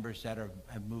 former members that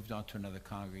have moved on to another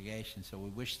congregation. So we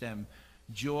wish them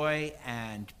joy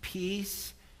and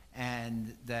peace,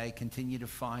 and they continue to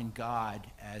find God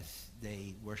as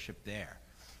they worship there.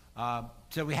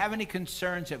 So we have any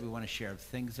concerns that we want to share,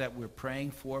 things that we're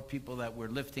praying for, people that we're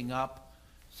lifting up,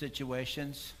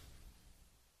 situations?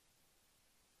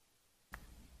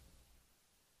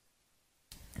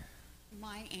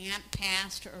 My aunt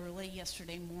passed early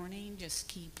yesterday morning. Just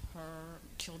keep her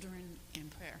children in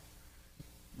prayer.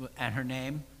 And her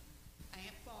name?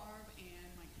 Aunt Barb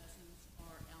and my cousins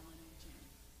are Ellen and Jenny.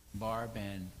 Barb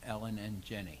and Ellen and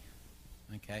Jenny.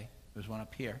 Okay, there's one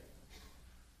up here.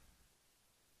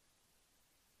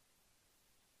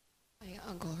 My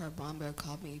uncle Herb Bombo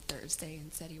called me Thursday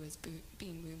and said he was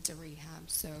being moved to rehab,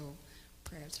 so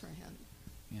prayers for him.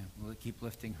 Yeah, we'll keep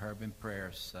lifting Herb in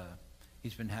prayers.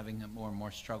 He's been having more and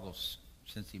more struggles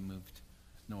since he moved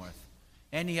north.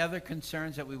 Any other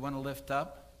concerns that we want to lift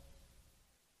up?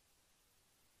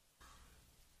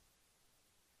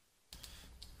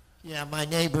 Yeah, my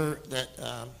neighbor,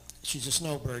 that she's a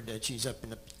snowbird, that she's up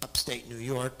in upstate New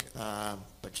York,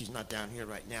 but she's not down here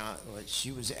right now.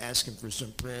 She was asking for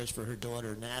some prayers for her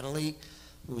daughter Natalie,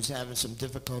 who was having some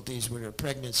difficulties with her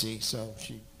pregnancy, so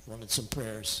she wanted some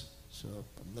prayers. So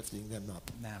I'm lifting them up.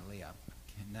 Natalie up.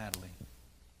 Okay, Natalie.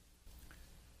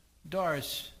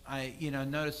 Doris, I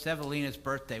noticed Evelina's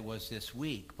birthday was this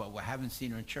week, but we haven't seen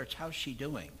her in church. How's she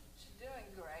doing? She's doing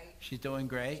great. She's doing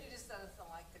great? She just doesn't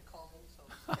like the cold, so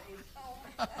she stays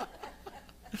home.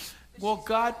 Well,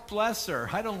 God bless her.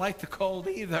 I don't like the cold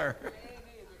either.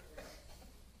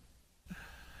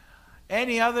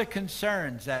 Any other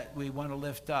concerns that we want to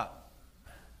lift up?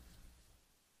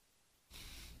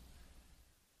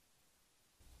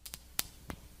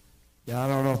 Yeah, I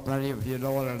don't know if many of you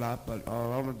know it or not, but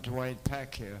our own Dwayne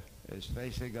Peck here is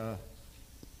facing a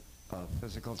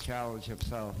physical challenge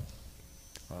himself.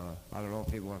 I don't know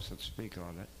if he wants to speak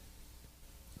on it.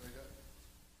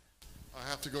 I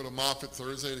have to go to Moffitt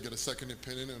Thursday to get a second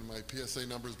opinion, and my PSA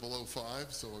number is below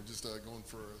 5, so I'm just going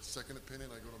for a second opinion.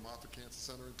 I go to Moffitt Cancer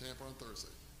Center in Tampa on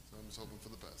Thursday, so I'm just hoping for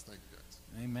the best. Thank you,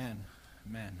 guys. Amen.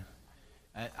 Amen.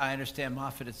 I understand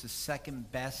Moffitt is the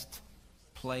second best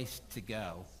place to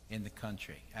go in the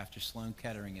country. After Sloan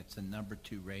Kettering, it's the number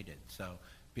 2 rated. So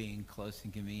being close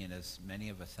and convenient, as many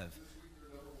of us have.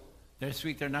 This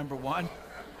week they're number 1?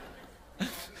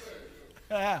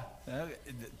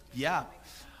 Yeah.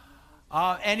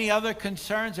 Any other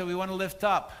concerns that we want to lift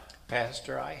up?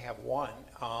 Pastor, I have one.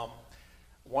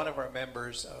 One of our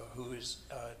members who is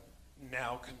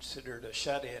now considered a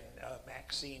shut-in,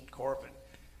 Maxine Corbin,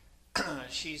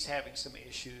 she's having some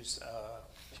issues.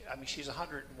 She's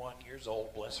 101 years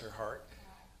old, bless her heart.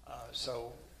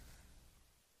 So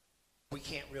we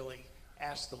can't really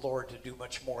ask the Lord to do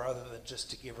much more other than just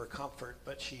to give her comfort,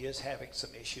 but she is having some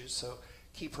issues, so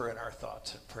keep her in our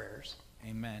thoughts and prayers.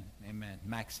 Amen. Amen.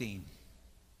 Maxine.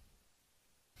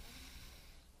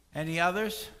 Any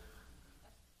others?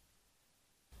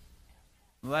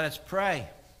 Let us pray.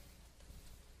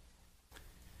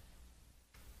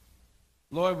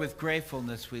 Lord, with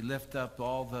gratefulness, we lift up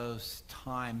all those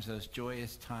times, those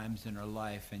joyous times in our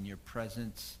life, and your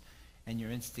presence and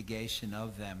your instigation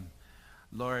of them.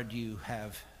 Lord, you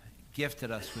have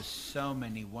gifted us with so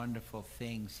many wonderful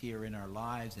things here in our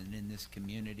lives and in this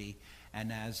community.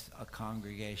 And as a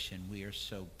congregation, we are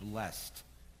so blessed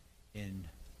in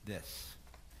this.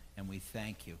 And we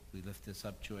thank you. We lift this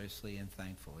up joyously and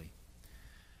thankfully.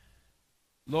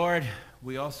 Lord,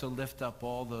 we also lift up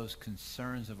all those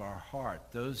concerns of our heart,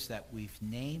 those that we've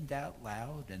named out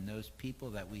loud, and those people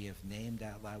that we have named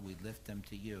out loud, we lift them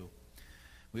to you.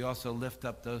 We also lift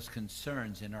up those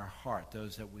concerns in our heart,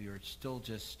 those that we are still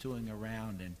just stewing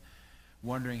around and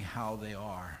wondering how they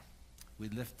are. We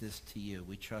lift this to you.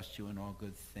 We trust you in all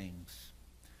good things.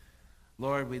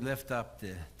 Lord, we lift up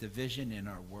the division in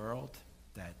our world,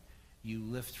 that you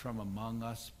lift from among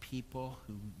us people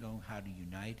who know how to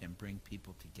unite and bring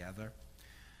people together.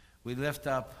 We lift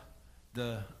up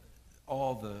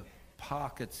all the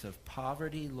pockets of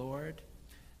poverty, Lord,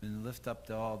 and lift up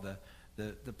all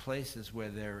the places where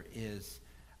there is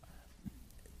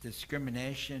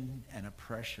discrimination and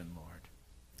oppression, Lord.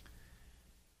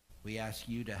 We ask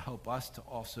you to help us to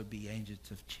also be agents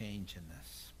of change in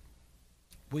this.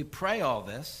 We pray all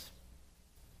this,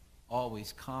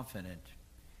 always confident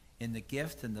in the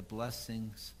gift and the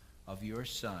blessings of your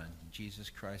Son,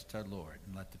 Jesus Christ our Lord.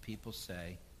 And let the people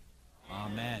say,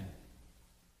 Amen.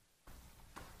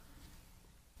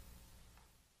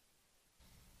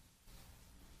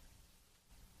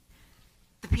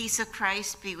 The peace of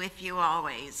Christ be with you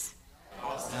always.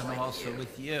 And also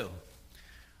with you.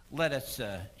 Let us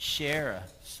share a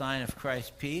sign of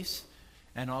Christ's peace,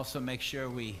 and also make sure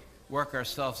we work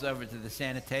ourselves over to the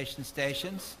sanitation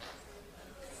stations.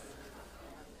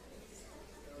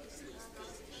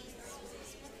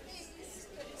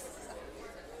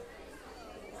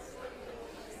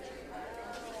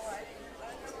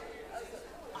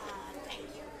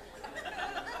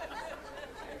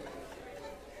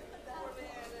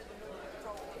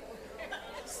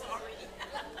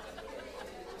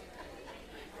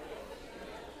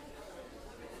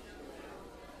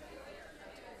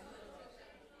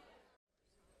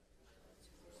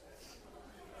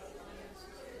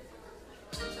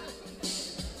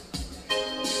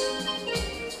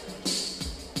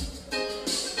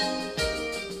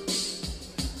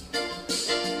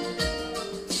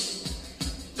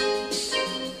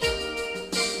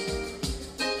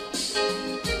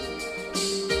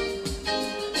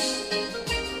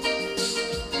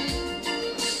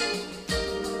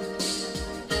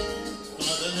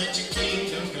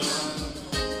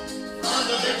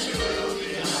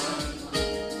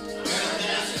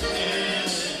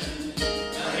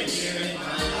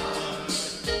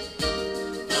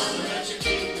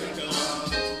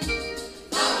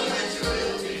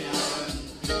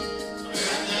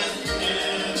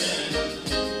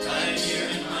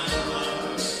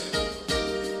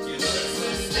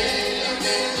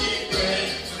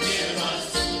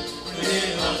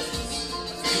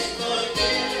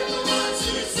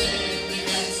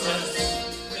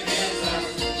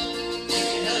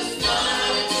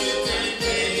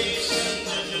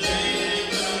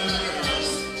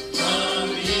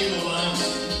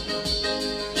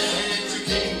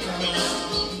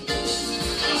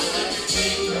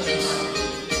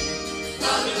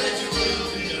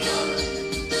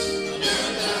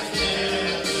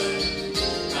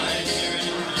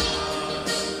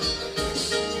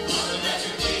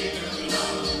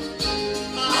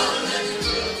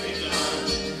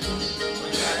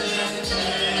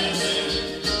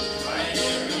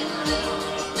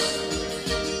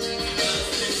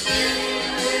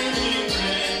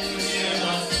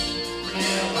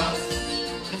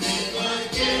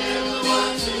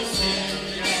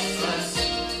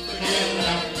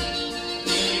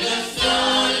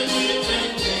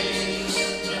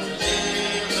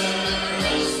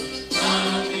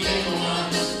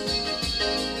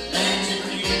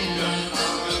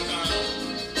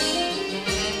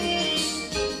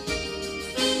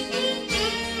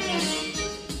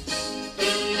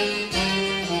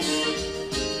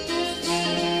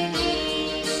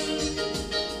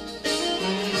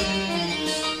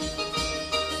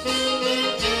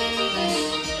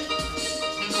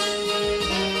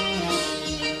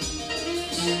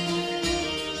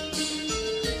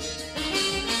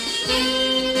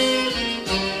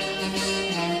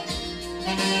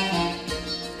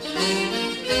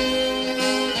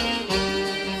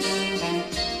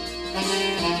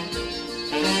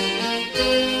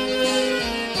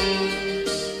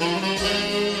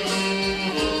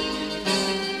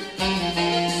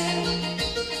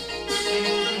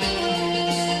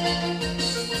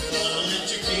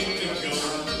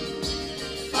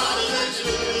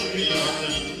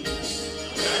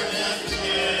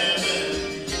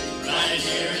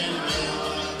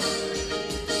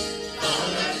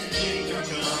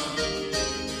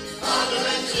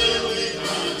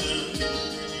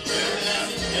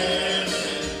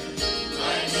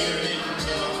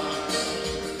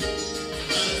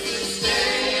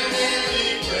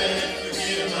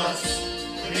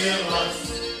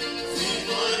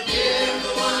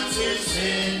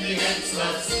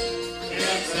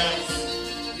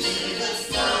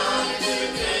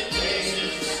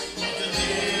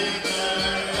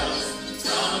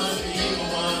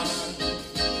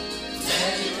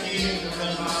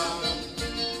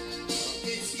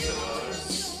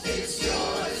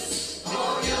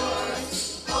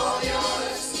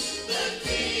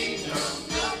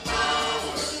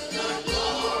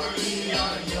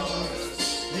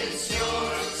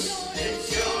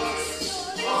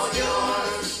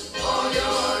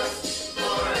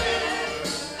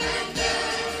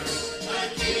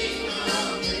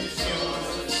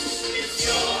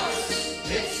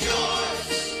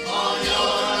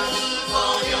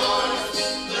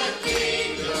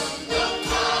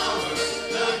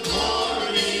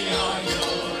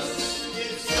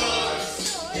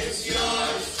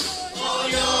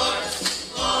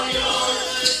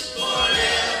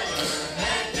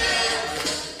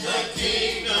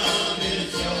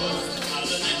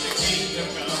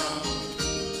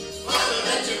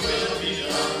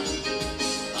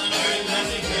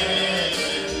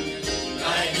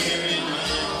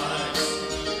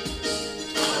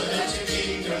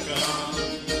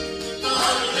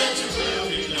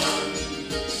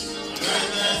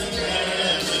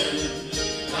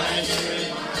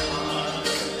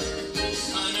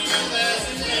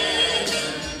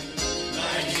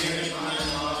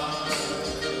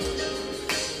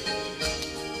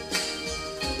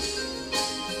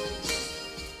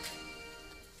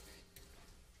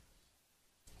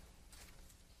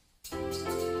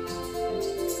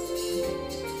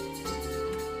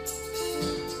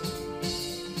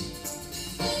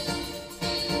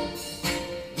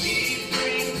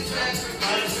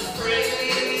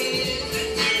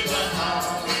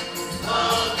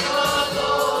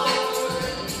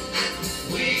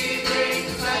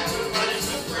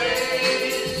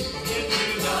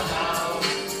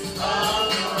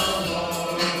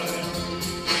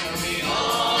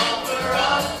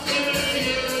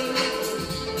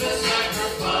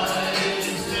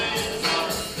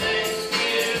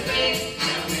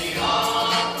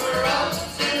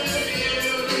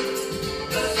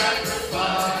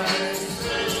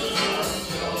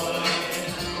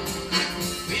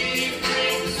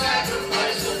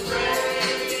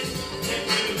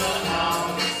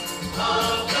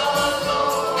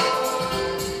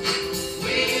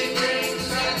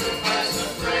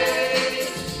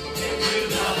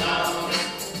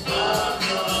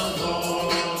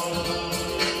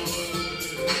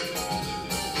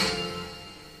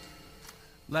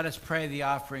 Let us pray the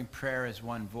offering prayer as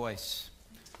one voice.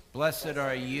 Blessed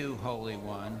are you, Holy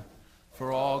One,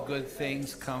 for all good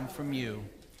things come from you.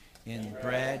 In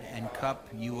bread and cup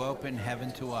you open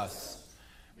heaven to us.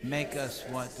 Make us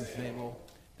what able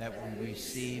that we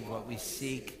receive what we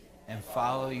seek and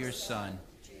follow your Son.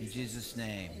 In Jesus'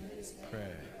 name,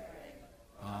 pray.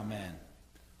 Amen.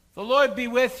 The Lord be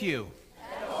with you.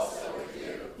 And also with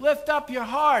you. Lift up your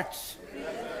hearts.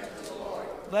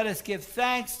 Let us give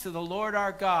thanks to the Lord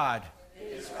our God.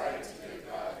 It is right to give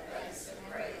God thanks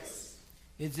and praise.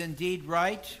 It is indeed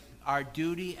right, our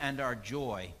duty and our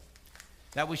joy,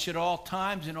 that we should all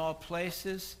times and all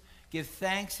places give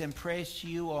thanks and praise to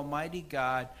you, Almighty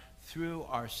God, through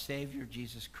our Savior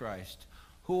Jesus Christ,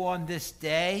 who on this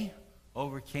day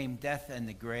overcame death and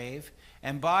the grave,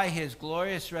 and by his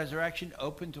glorious resurrection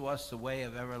opened to us the way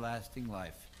of everlasting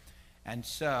life. And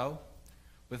so,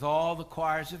 with all the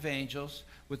choirs of angels,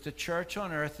 with the church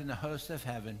on earth and the hosts of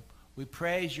heaven, we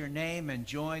praise your name and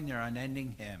join their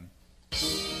unending hymn.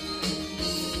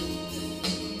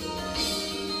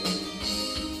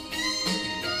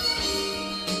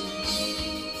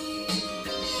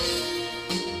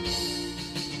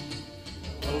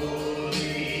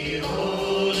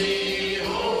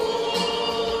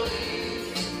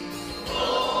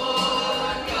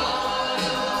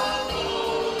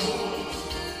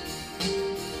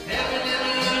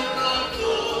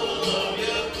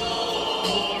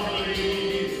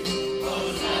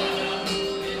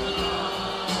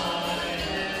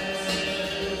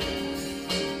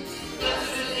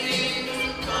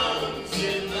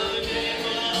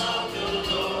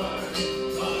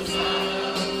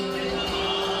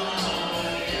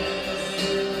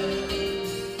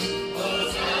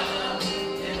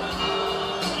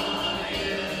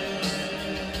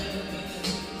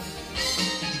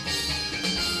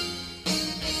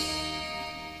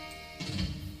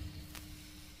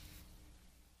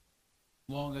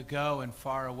 Long ago and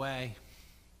far away,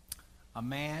 a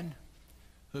man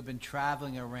who had been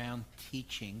traveling around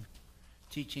teaching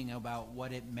about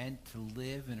what it meant to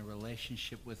live in a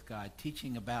relationship with God,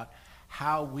 teaching about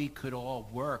how we could all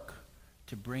work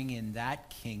to bring in that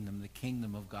kingdom, the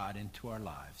kingdom of God, into our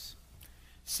lives.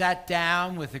 sat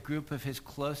down with a group of his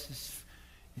closest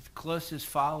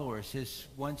followers, his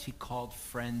ones he called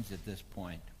friends at this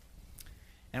point.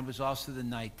 And it was also the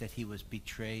night that he was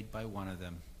betrayed by one of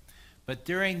them. But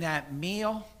during that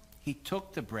meal, he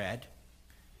took the bread,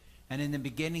 and in the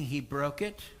beginning he broke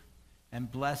it and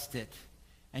blessed it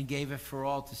and gave it for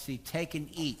all to see. Take and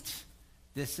eat.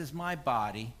 This is my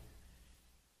body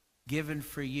given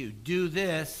for you. Do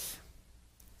this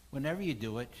whenever you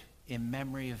do it in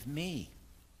memory of me.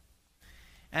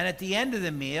 And at the end of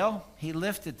the meal, he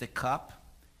lifted the cup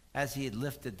as he had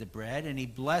lifted the bread, and he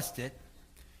blessed it.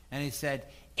 And he said,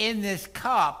 in this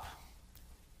cup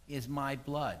is my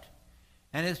blood.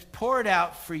 And it's poured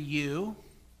out for you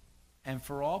and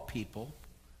for all people,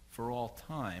 for all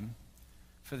time,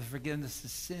 for the forgiveness of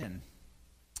sin.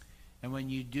 And when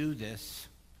you do this,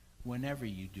 whenever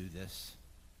you do this,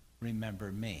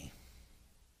 remember me.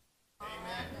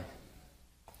 Amen.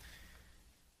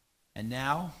 And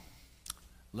now,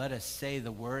 let us say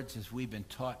the words as we've been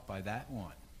taught by that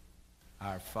one.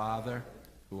 Our Father,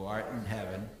 who art in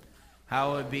heaven,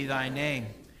 hallowed be thy name.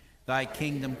 Thy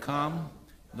kingdom come,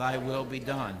 thy will be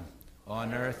done,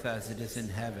 on earth as it is in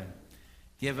heaven.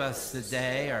 Give us the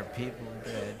day our people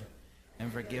bread,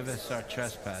 and forgive us our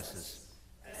trespasses.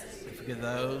 And forgive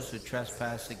those who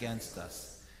trespass against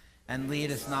us. And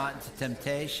lead us not into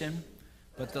temptation,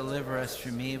 but deliver us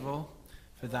from evil.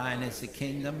 For thine is the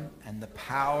kingdom, and the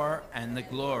power, and the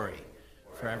glory,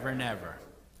 forever and ever.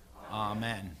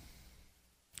 Amen.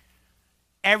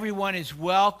 Everyone is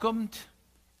welcomed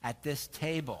at this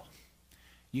table.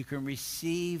 You can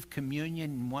receive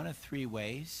communion in one of three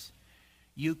ways.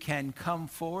 You can come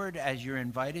forward as you're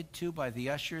invited to by the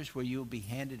ushers, where you will be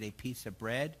handed a piece of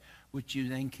bread, which you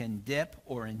then can dip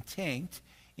or intinct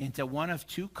into one of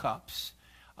two cups.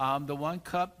 The one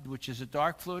cup, which is a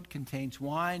dark fluid, contains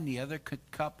wine. The other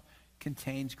cup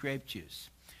contains grape juice.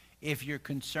 If you're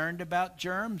concerned about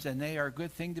germs, and they are a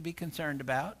good thing to be concerned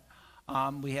about,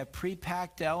 we have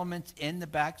pre-packed elements in the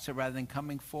back, so rather than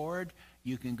coming forward,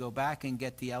 you can go back and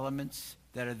get the elements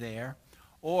that are there.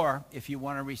 Or if you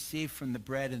want to receive from the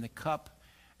bread and the cup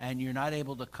and you're not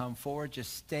able to come forward,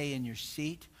 just stay in your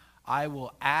seat. I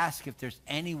will ask if there's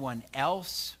anyone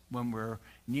else when we're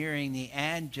nearing the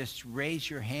end. Just raise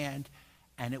your hand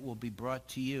and it will be brought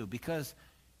to you, because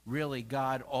really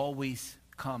God always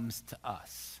comes to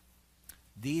us.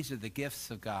 These are the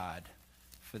gifts of God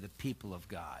for the people of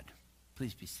God.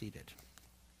 Please be seated.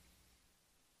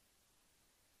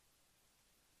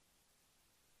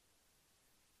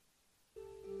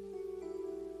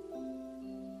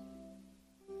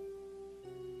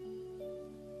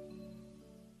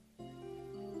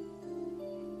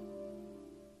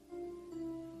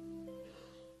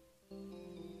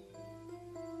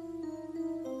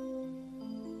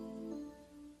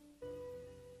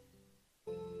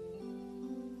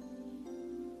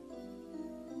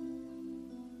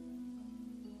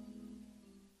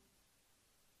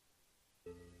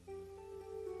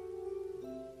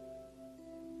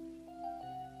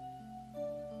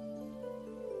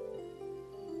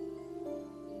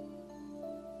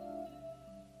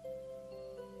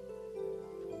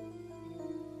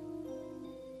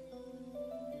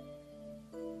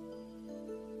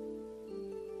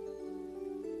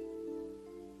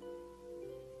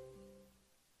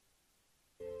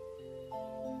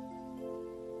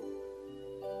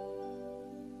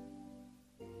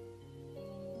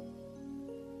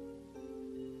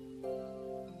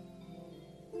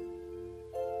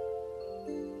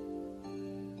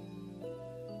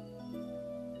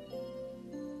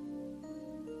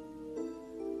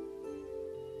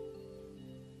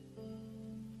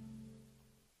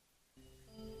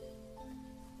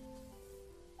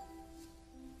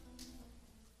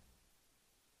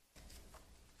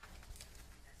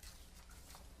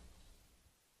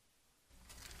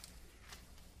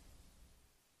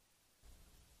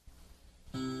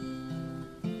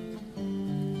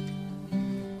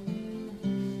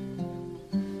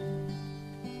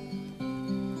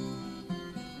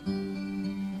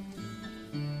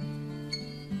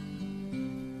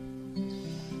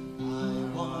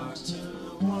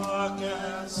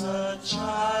 As a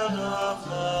child of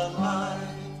the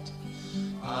light,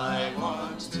 I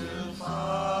want to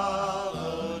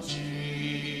follow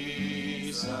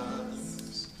Jesus.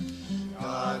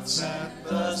 God sent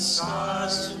the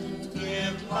stars to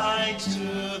give light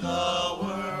to the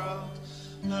world.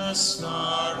 The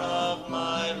star of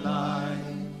my life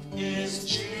is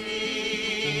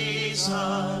Jesus.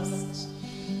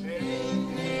 In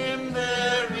him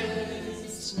there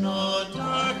is no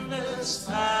darkness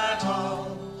at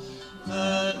all.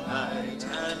 The night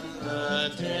and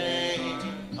the day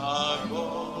are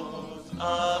both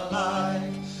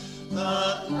alike.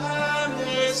 The Lamb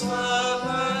is the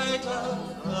light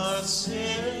of the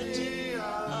city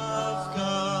of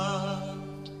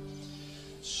God.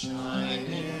 Shine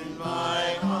in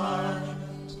my heart,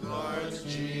 Lord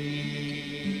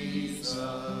Jesus.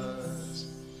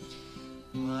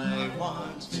 I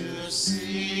want to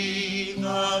see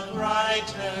the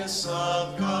brightness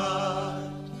of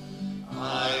God.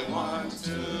 I want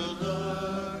to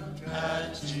look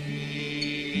at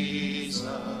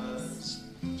Jesus.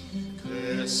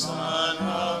 Clear sun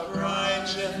of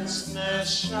righteousness,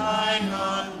 shine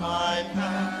on my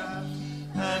path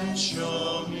and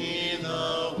show me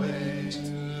the way to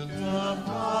the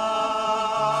Father.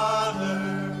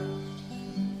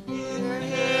 In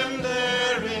him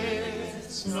there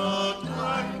is no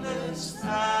darkness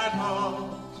at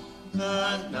all.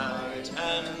 The night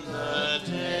and the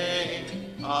day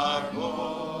are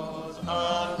both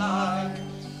alike.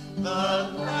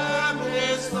 The Lamb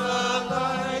is the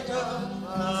light of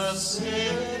the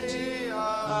city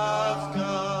of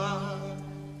God.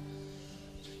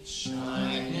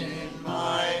 Shine in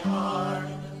my heart,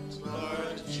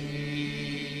 Lord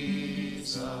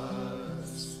Jesus.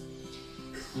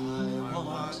 I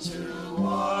want to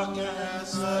walk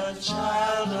as a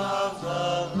child of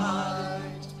the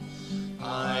light.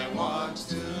 I want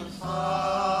to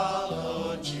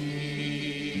follow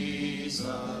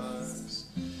Jesus.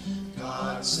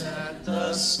 God set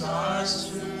the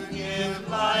stars to give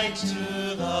light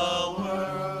to the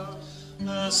world.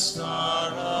 The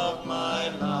star of my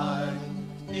life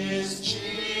is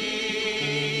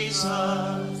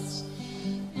Jesus.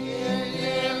 In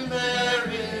him there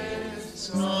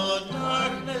is no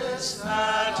darkness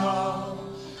at all.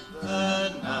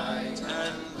 The night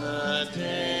and the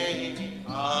day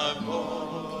are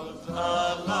both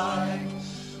alike.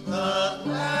 The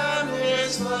Lamb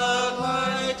is the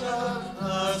light of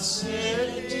the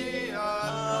city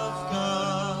of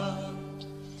God.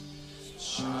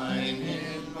 Shine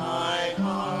in my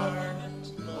heart,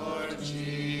 Lord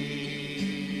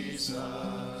Jesus.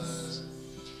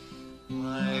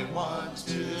 I want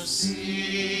to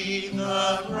see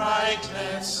the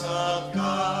brightness of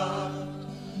God.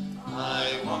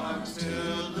 I want to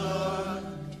look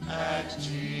at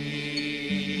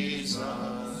Jesus.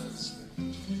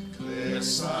 Clear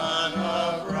sun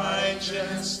of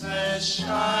righteousness,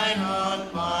 shine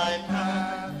on my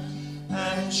path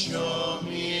and show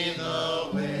me the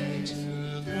way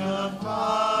to the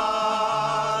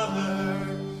Father.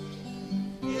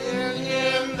 In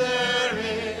him there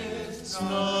is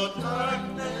no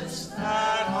darkness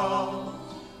at all.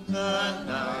 The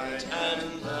night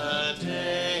and the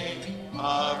day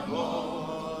are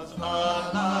both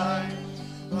alike.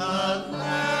 The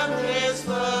Lamb is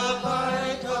the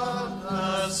light of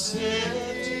the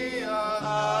city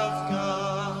of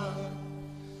God.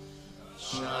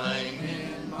 Shine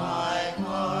in my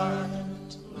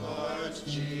heart, Lord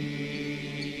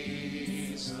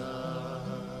Jesus.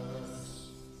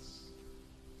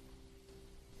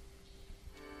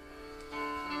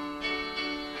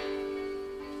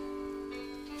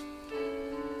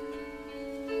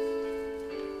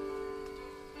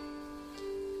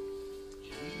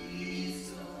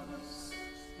 Jesus,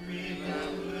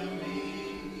 remember me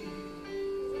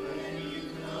when you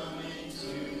come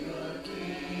into your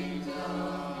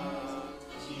kingdom.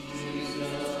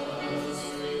 Jesus,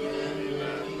 remember me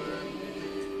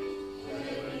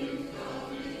when you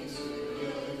come into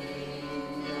your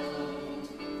kingdom.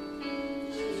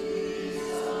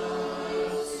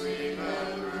 Jesus,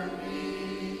 remember me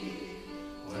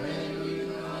when you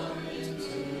come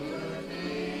into your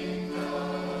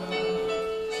kingdom.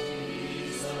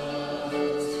 Jesus,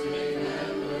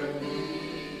 remember me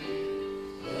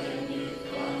when you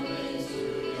come into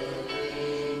your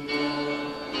kingdom.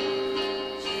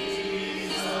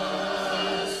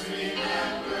 Jesus, remember me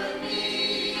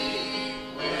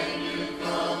when you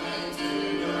come into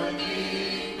your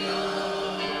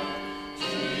kingdom.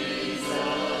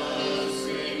 Jesus,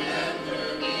 remember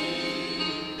me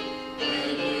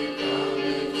when you come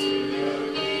into your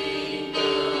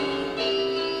kingdom.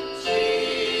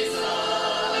 Jesus,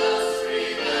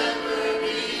 remember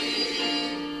me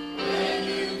when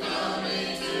you come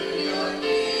into your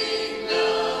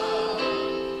kingdom.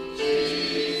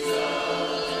 Jesus,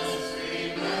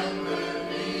 remember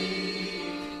me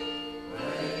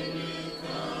when you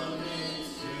come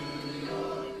into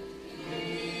your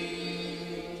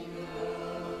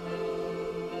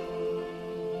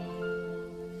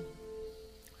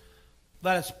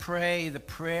Let us pray the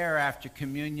prayer after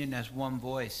communion as one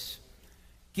voice.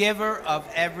 Giver of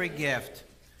every gift,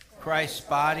 Christ's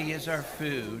body is our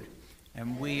food,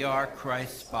 and we are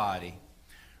Christ's body.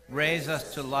 Raise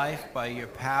us to life by your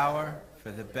power for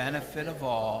the benefit of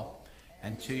all,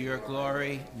 and to your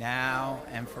glory now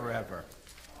and forever.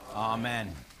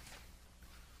 Amen.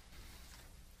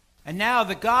 And now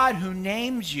the God who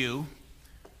names you,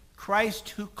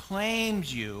 Christ who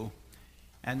claims you,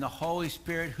 and the Holy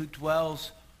Spirit who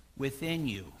dwells within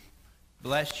you,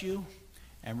 bless you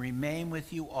and remain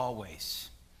with you always.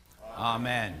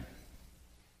 Amen.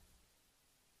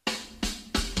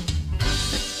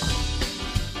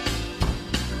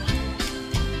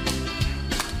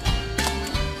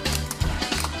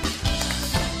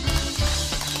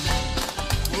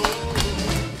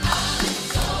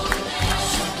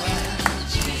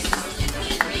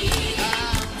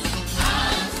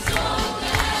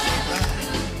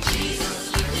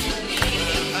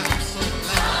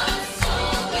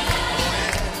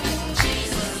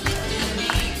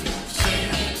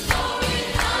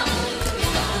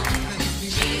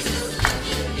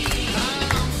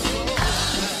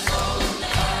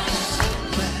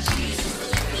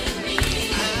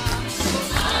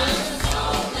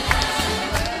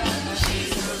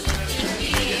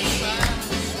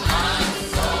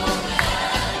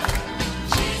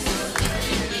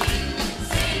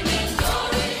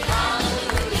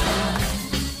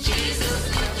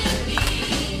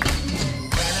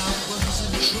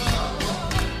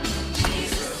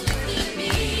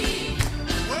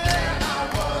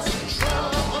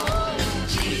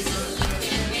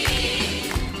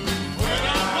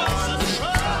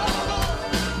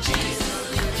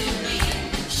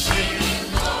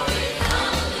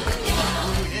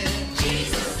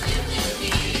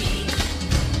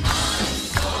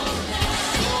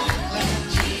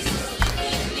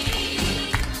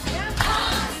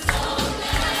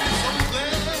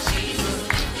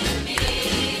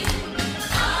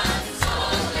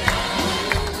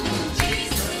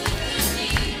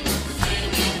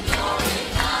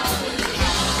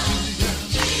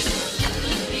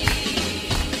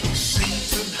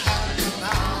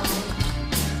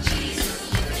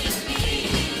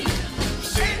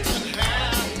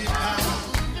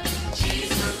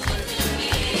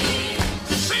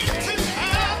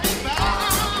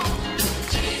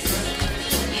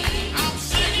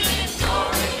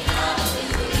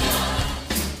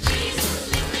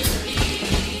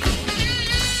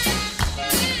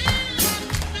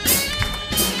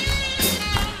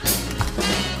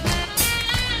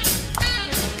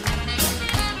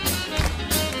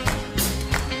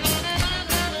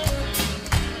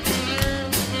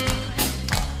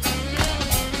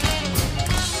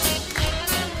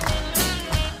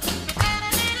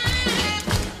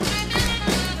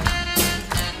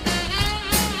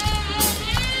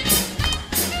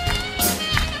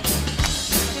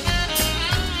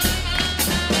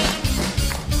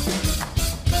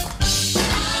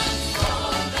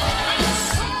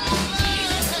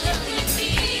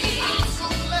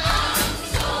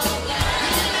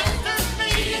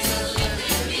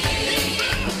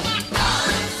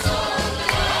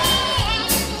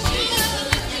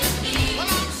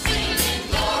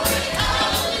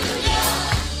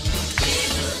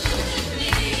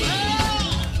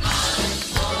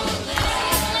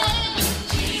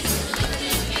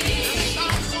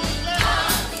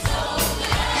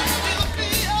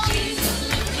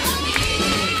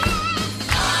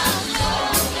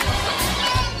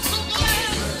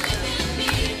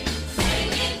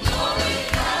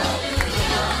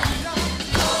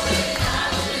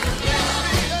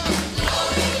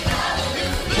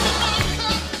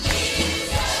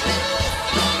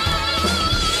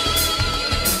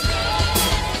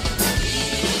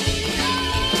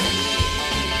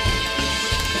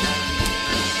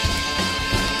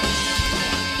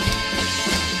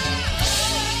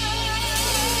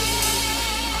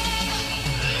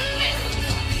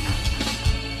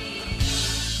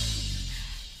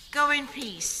 Go in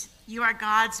peace. You are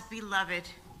God's beloved.